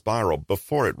anxiety spiral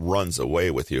before it runs away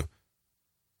with you.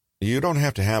 You don't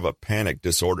have to have a panic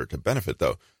disorder to benefit,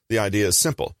 though. The idea is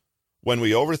simple. When we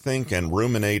overthink and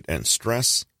ruminate and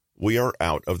stress, we are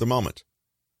out of the moment.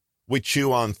 We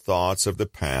chew on thoughts of the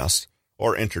past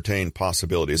or entertain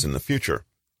possibilities in the future.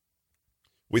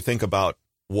 We think about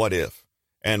what if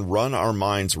and run our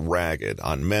minds ragged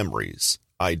on memories,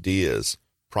 ideas,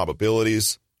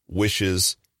 probabilities,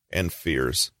 wishes, and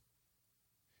fears.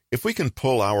 If we can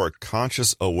pull our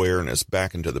conscious awareness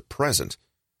back into the present,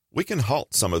 we can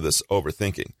halt some of this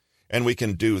overthinking, and we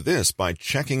can do this by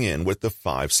checking in with the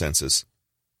 5 senses.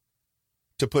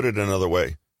 To put it another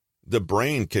way, the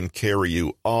brain can carry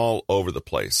you all over the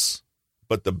place,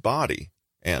 but the body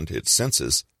and its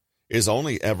senses is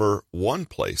only ever one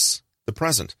place, the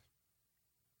present.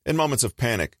 In moments of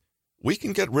panic, we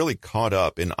can get really caught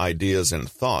up in ideas and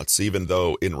thoughts, even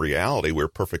though in reality we're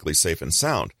perfectly safe and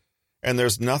sound, and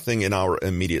there's nothing in our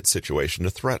immediate situation to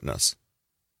threaten us.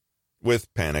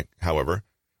 With panic, however,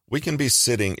 we can be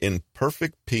sitting in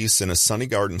perfect peace in a sunny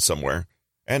garden somewhere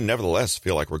and nevertheless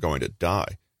feel like we're going to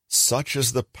die. Such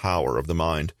is the power of the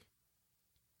mind.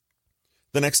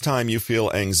 The next time you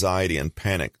feel anxiety and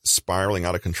panic spiraling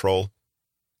out of control,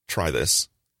 try this.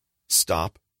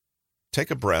 Stop,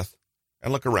 take a breath,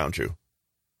 and look around you.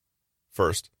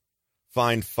 First,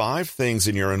 find 5 things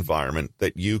in your environment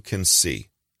that you can see.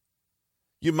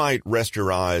 You might rest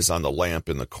your eyes on the lamp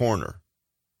in the corner,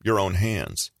 your own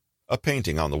hands, a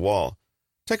painting on the wall.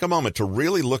 Take a moment to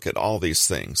really look at all these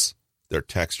things, their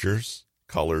textures,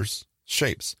 colors,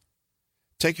 shapes.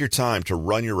 Take your time to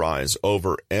run your eyes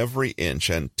over every inch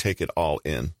and take it all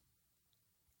in.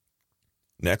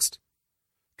 Next,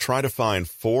 try to find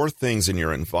 4 things in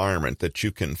your environment that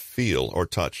you can feel or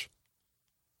touch.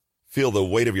 Feel the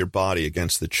weight of your body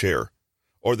against the chair,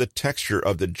 or the texture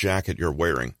of the jacket you're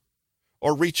wearing,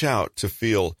 or reach out to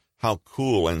feel how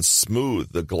cool and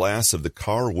smooth the glass of the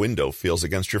car window feels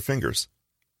against your fingers.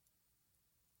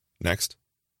 Next,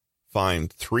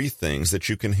 find 3 things that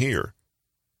you can hear.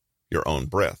 Your own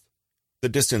breath, the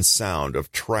distant sound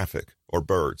of traffic or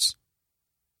birds.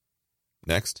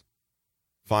 Next,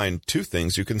 find 2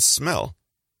 things you can smell.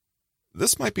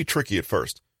 This might be tricky at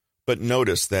first, but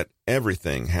notice that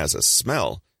everything has a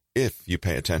smell if you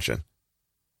pay attention.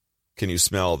 Can you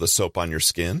smell the soap on your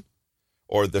skin?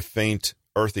 Or the faint,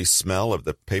 earthy smell of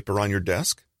the paper on your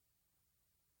desk?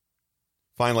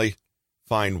 Finally,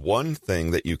 find 1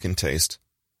 thing that you can taste.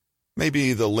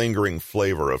 Maybe the lingering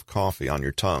flavor of coffee on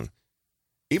your tongue.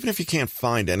 Even if you can't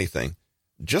find anything,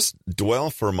 just dwell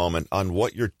for a moment on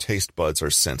what your taste buds are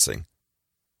sensing.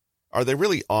 Are they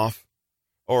really off?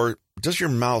 Or does your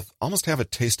mouth almost have a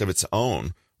taste of its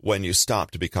own when you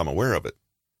stop to become aware of it?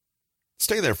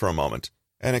 Stay there for a moment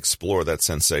and explore that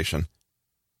sensation.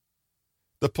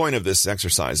 The point of this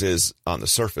exercise is, on the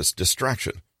surface,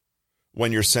 distraction.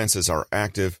 When your senses are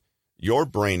active, your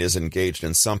brain is engaged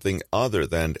in something other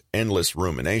than endless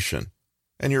rumination,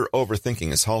 and your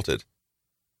overthinking is halted.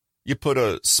 You put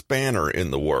a spanner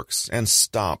in the works and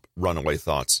stop runaway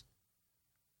thoughts.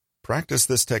 Practice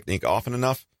this technique often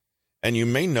enough, and you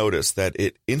may notice that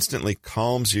it instantly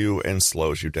calms you and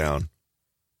slows you down.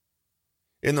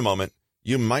 In the moment,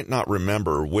 you might not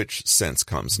remember which sense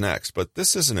comes next, but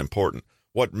this isn't important.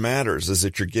 What matters is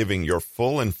that you're giving your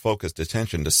full and focused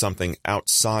attention to something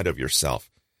outside of yourself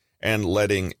and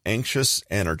letting anxious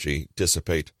energy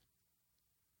dissipate.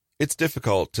 It's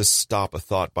difficult to stop a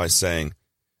thought by saying,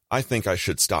 I think I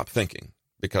should stop thinking,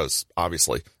 because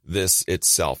obviously this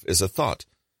itself is a thought.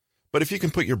 But if you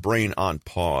can put your brain on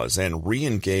pause and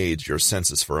re-engage your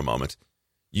senses for a moment,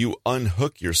 you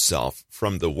unhook yourself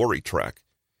from the worry track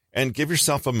and give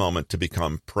yourself a moment to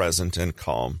become present and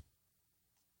calm.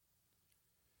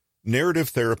 Narrative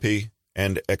therapy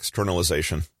and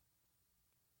externalization.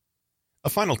 A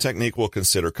final technique we'll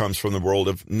consider comes from the world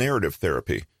of narrative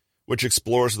therapy, which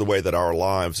explores the way that our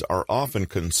lives are often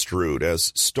construed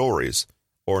as stories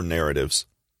or narratives.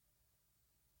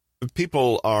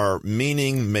 People are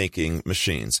meaning-making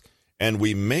machines, and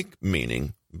we make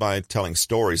meaning by telling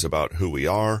stories about who we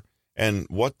are and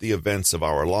what the events of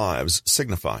our lives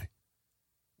signify.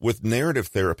 With narrative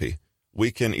therapy,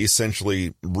 we can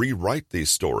essentially rewrite these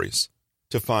stories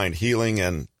to find healing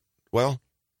and, well,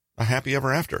 a happy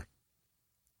ever after.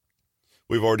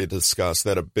 We've already discussed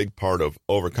that a big part of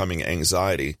overcoming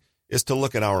anxiety is to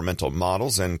look at our mental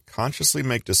models and consciously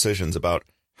make decisions about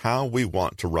how we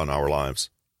want to run our lives.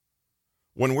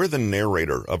 When we're the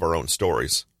narrator of our own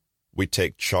stories, we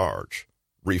take charge,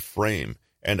 reframe,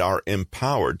 and are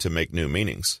empowered to make new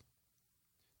meanings.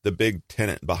 The big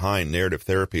tenet behind narrative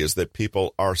therapy is that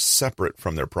people are separate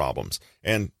from their problems,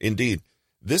 and indeed,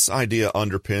 this idea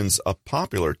underpins a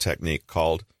popular technique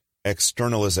called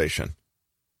externalization.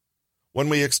 When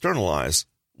we externalize,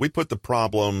 we put the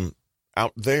problem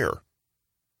out there.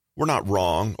 We're not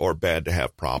wrong or bad to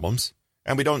have problems,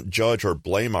 and we don't judge or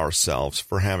blame ourselves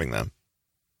for having them.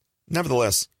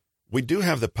 Nevertheless, we do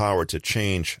have the power to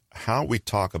change how we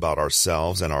talk about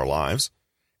ourselves and our lives,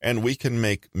 and we can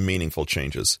make meaningful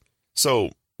changes.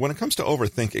 So, when it comes to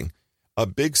overthinking, a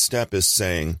big step is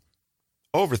saying,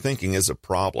 overthinking is a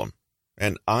problem,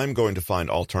 and I'm going to find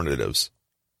alternatives,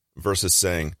 versus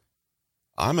saying,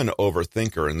 I'm an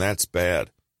overthinker and that's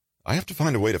bad. I have to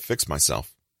find a way to fix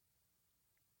myself.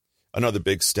 Another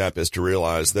big step is to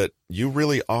realize that you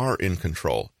really are in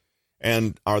control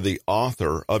and are the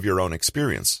author of your own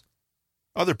experience.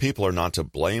 Other people are not to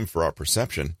blame for our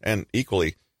perception, and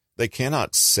equally, they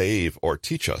cannot save or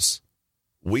teach us.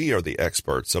 We are the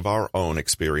experts of our own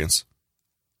experience.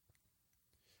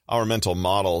 Our mental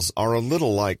models are a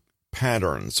little like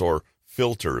patterns or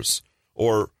filters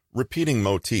or repeating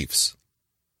motifs.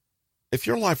 If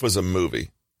your life was a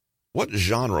movie, what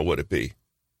genre would it be?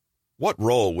 What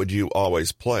role would you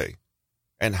always play?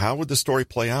 And how would the story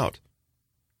play out?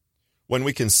 When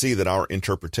we can see that our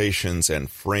interpretations and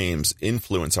frames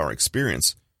influence our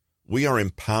experience, we are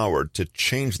empowered to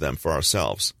change them for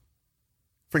ourselves.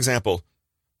 For example,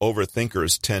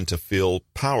 overthinkers tend to feel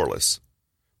powerless.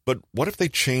 But what if they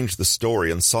changed the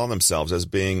story and saw themselves as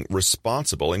being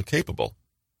responsible and capable?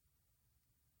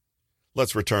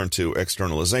 Let's return to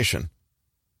externalization.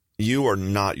 You are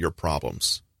not your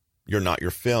problems. You're not your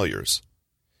failures.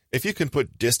 If you can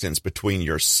put distance between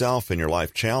yourself and your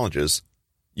life challenges,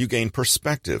 you gain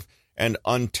perspective and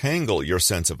untangle your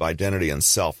sense of identity and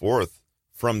self-worth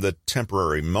from the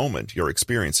temporary moment you're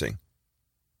experiencing.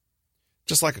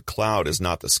 Just like a cloud is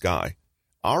not the sky,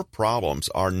 our problems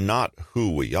are not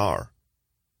who we are.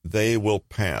 They will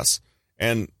pass,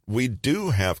 and we do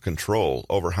have control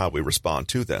over how we respond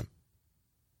to them.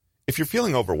 If you're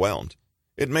feeling overwhelmed,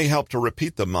 it may help to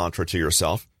repeat the mantra to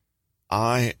yourself,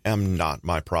 I am not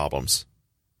my problems.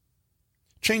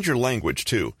 Change your language,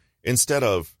 too. Instead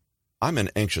of, I'm an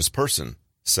anxious person,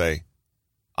 say,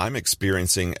 I'm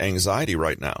experiencing anxiety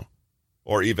right now.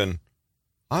 Or even,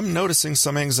 I'm noticing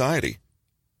some anxiety.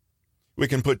 We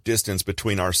can put distance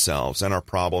between ourselves and our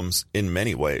problems in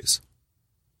many ways.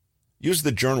 Use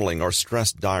the journaling or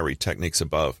stress diary techniques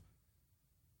above.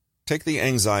 Take the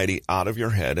anxiety out of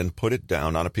your head and put it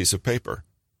down on a piece of paper.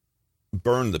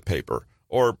 Burn the paper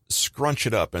or scrunch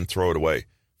it up and throw it away.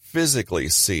 Physically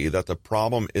see that the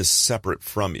problem is separate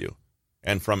from you,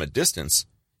 and from a distance,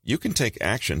 you can take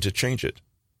action to change it.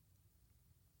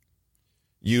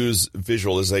 Use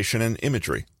visualization and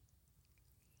imagery.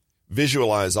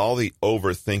 Visualize all the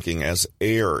overthinking as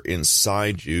air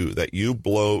inside you that you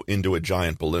blow into a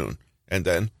giant balloon, and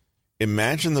then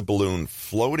imagine the balloon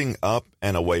floating up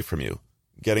and away from you,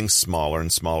 getting smaller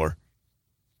and smaller.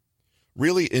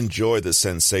 Really enjoy the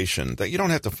sensation that you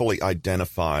don't have to fully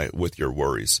identify with your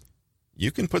worries.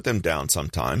 You can put them down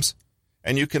sometimes,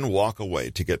 and you can walk away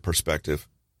to get perspective.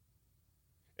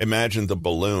 Imagine the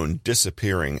balloon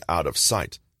disappearing out of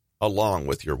sight, along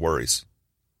with your worries.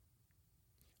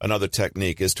 Another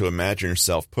technique is to imagine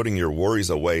yourself putting your worries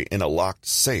away in a locked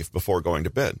safe before going to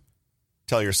bed.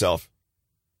 Tell yourself,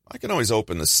 I can always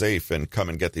open the safe and come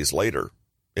and get these later,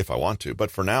 if I want to,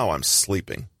 but for now I'm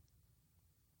sleeping.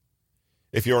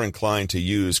 If you're inclined to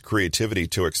use creativity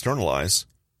to externalize,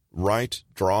 write,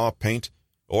 draw, paint,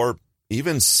 or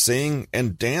even sing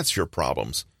and dance your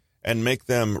problems and make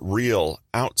them real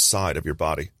outside of your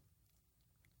body.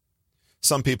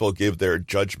 Some people give their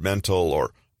judgmental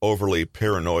or overly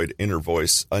paranoid inner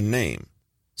voice a name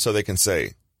so they can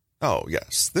say, oh,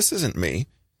 yes, this isn't me.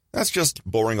 That's just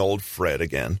boring old Fred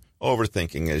again,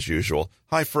 overthinking as usual.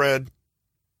 Hi, Fred.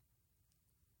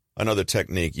 Another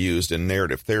technique used in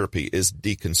narrative therapy is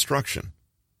deconstruction.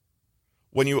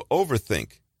 When you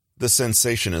overthink, the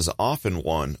sensation is often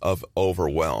one of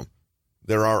overwhelm.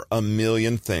 There are a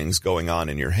million things going on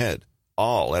in your head,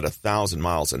 all at 1,000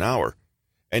 miles an hour,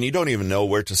 and you don't even know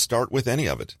where to start with any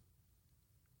of it.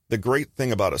 The great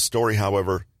thing about a story,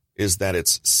 however, is that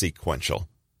it's sequential.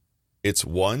 It's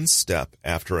one step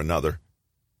after another.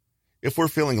 If we're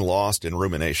feeling lost in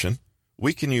rumination,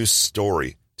 we can use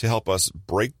story to help us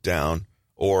break down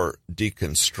or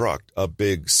deconstruct a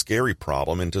big, scary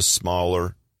problem into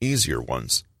smaller, easier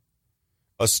ones.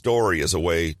 A story is a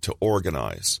way to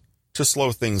organize, to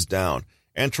slow things down,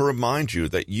 and to remind you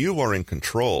that you are in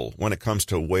control when it comes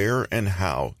to where and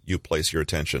how you place your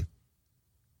attention.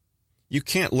 You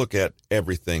can't look at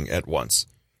everything at once.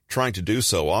 Trying to do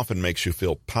so often makes you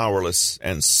feel powerless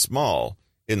and small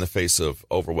in the face of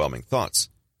overwhelming thoughts.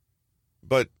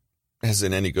 But, as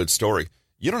in any good story,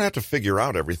 you don't have to figure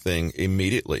out everything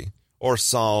immediately or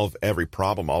solve every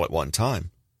problem all at one time.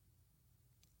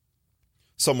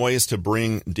 Some ways to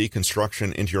bring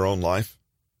deconstruction into your own life.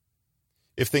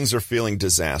 If things are feeling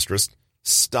disastrous,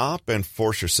 stop and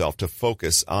force yourself to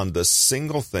focus on the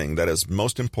single thing that is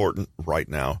most important right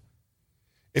now.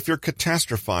 If you're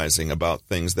catastrophizing about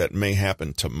things that may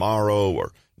happen tomorrow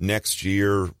or next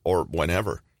year or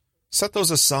whenever, set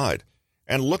those aside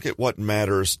and look at what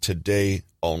matters today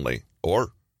only, or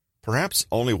perhaps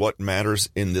only what matters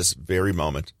in this very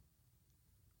moment.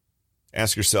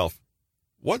 Ask yourself,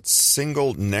 what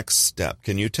single next step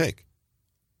can you take?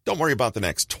 Don't worry about the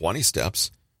next 20 steps.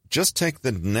 Just take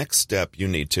the next step you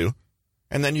need to,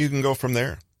 and then you can go from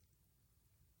there.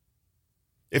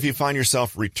 If you find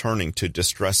yourself returning to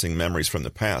distressing memories from the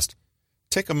past,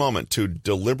 take a moment to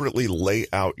deliberately lay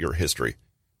out your history,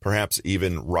 perhaps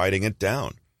even writing it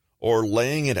down or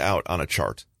laying it out on a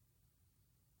chart.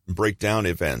 Break down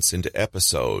events into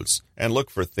episodes and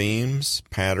look for themes,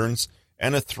 patterns,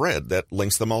 and a thread that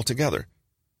links them all together.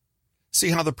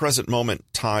 See how the present moment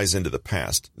ties into the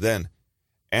past. Then,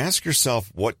 ask yourself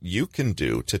what you can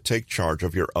do to take charge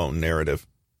of your own narrative.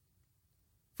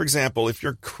 For example, if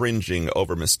you're cringing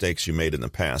over mistakes you made in the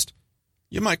past,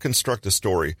 you might construct a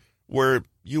story where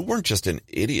you weren't just an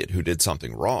idiot who did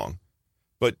something wrong,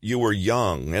 but you were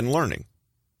young and learning.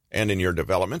 And in your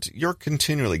development, you're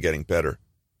continually getting better.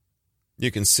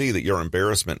 You can see that your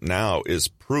embarrassment now is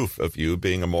proof of you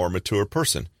being a more mature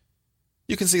person.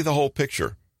 You can see the whole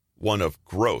picture, one of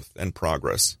growth and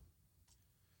progress.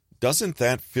 Doesn't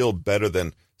that feel better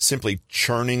than simply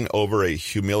churning over a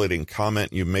humiliating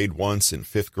comment you made once in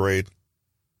 5th grade?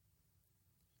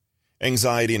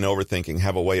 Anxiety and overthinking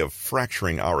have a way of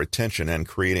fracturing our attention and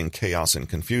creating chaos and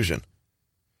confusion.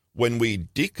 When we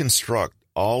deconstruct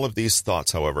all of these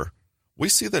thoughts, however, we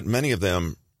see that many of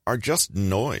them are just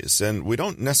noise, and we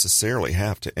don't necessarily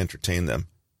have to entertain them.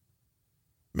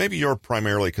 Maybe you're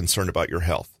primarily concerned about your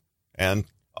health, and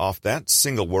off that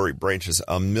single worry branches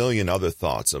a million other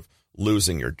thoughts of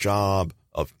losing your job,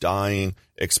 of dying,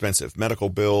 expensive medical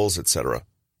bills, etc.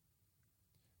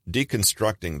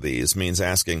 Deconstructing these means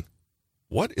asking,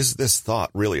 what is this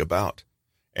thought really about?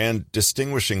 And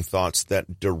distinguishing thoughts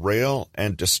that derail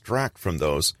and distract from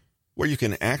those where you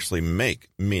can actually make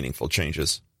meaningful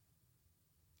changes.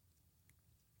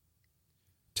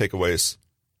 Takeaways.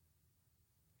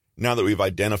 Now that we've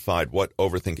identified what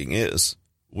overthinking is,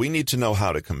 we need to know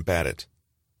how to combat it.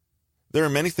 There are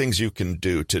many things you can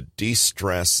do to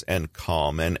de-stress and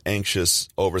calm an anxious,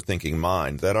 overthinking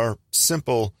mind that are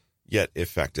simple yet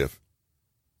effective.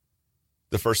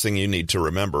 The first thing you need to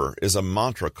remember is a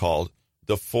mantra called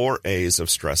the 4 A's of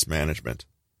stress management.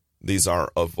 These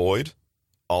are avoid,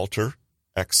 alter,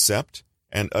 accept,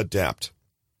 and adapt.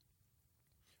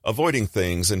 Avoiding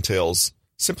things entails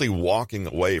simply walking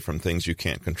away from things you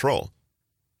can't control.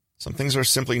 Some things are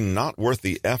simply not worth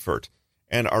the effort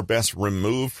and are best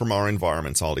removed from our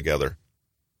environments altogether.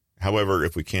 However,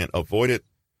 if we can't avoid it,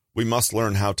 we must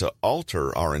learn how to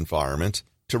alter our environment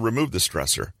to remove the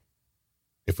stressor.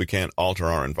 If we can't alter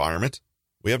our environment,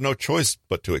 we have no choice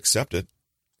but to accept it.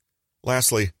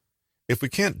 Lastly, if we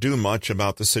can't do much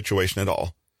about the situation at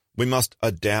all, we must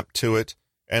adapt to it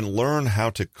and learn how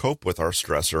to cope with our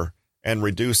stressor and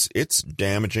reduce its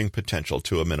damaging potential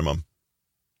to a minimum.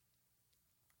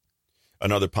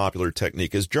 Another popular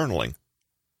technique is journaling.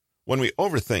 When we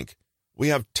overthink, we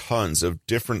have tons of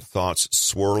different thoughts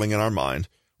swirling in our mind,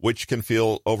 which can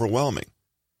feel overwhelming.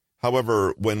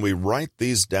 However, when we write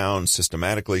these down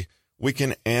systematically, we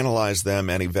can analyze them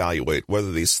and evaluate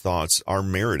whether these thoughts are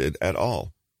merited at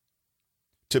all.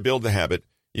 To build the habit,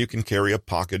 you can carry a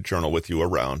pocket journal with you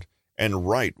around and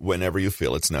write whenever you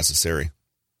feel it's necessary.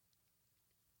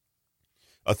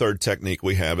 A third technique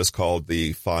we have is called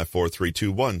the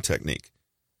 5-4-3-2-1 technique.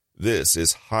 This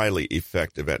is highly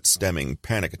effective at stemming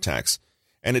panic attacks,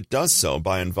 and it does so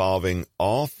by involving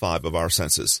all 5 of our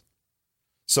senses.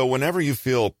 So whenever you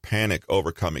feel panic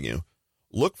overcoming you,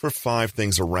 look for 5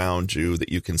 things around you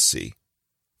that you can see,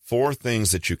 4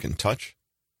 things that you can touch,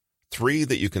 3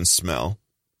 that you can smell,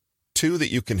 2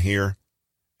 that you can hear,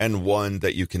 and 1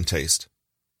 that you can taste.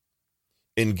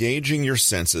 Engaging your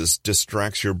senses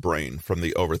distracts your brain from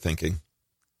the overthinking.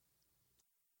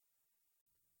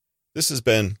 This has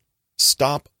been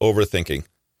Stop Overthinking,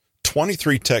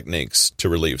 23 techniques to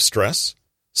relieve stress,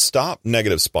 stop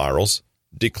negative spirals,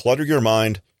 declutter your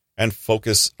mind, and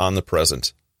focus on the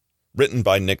present. Written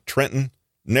by Nick Trenton,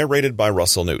 narrated by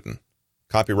Russell Newton.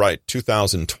 Copyright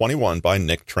 2021 by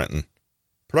Nick Trenton.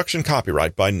 Production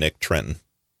copyright by Nick Trenton.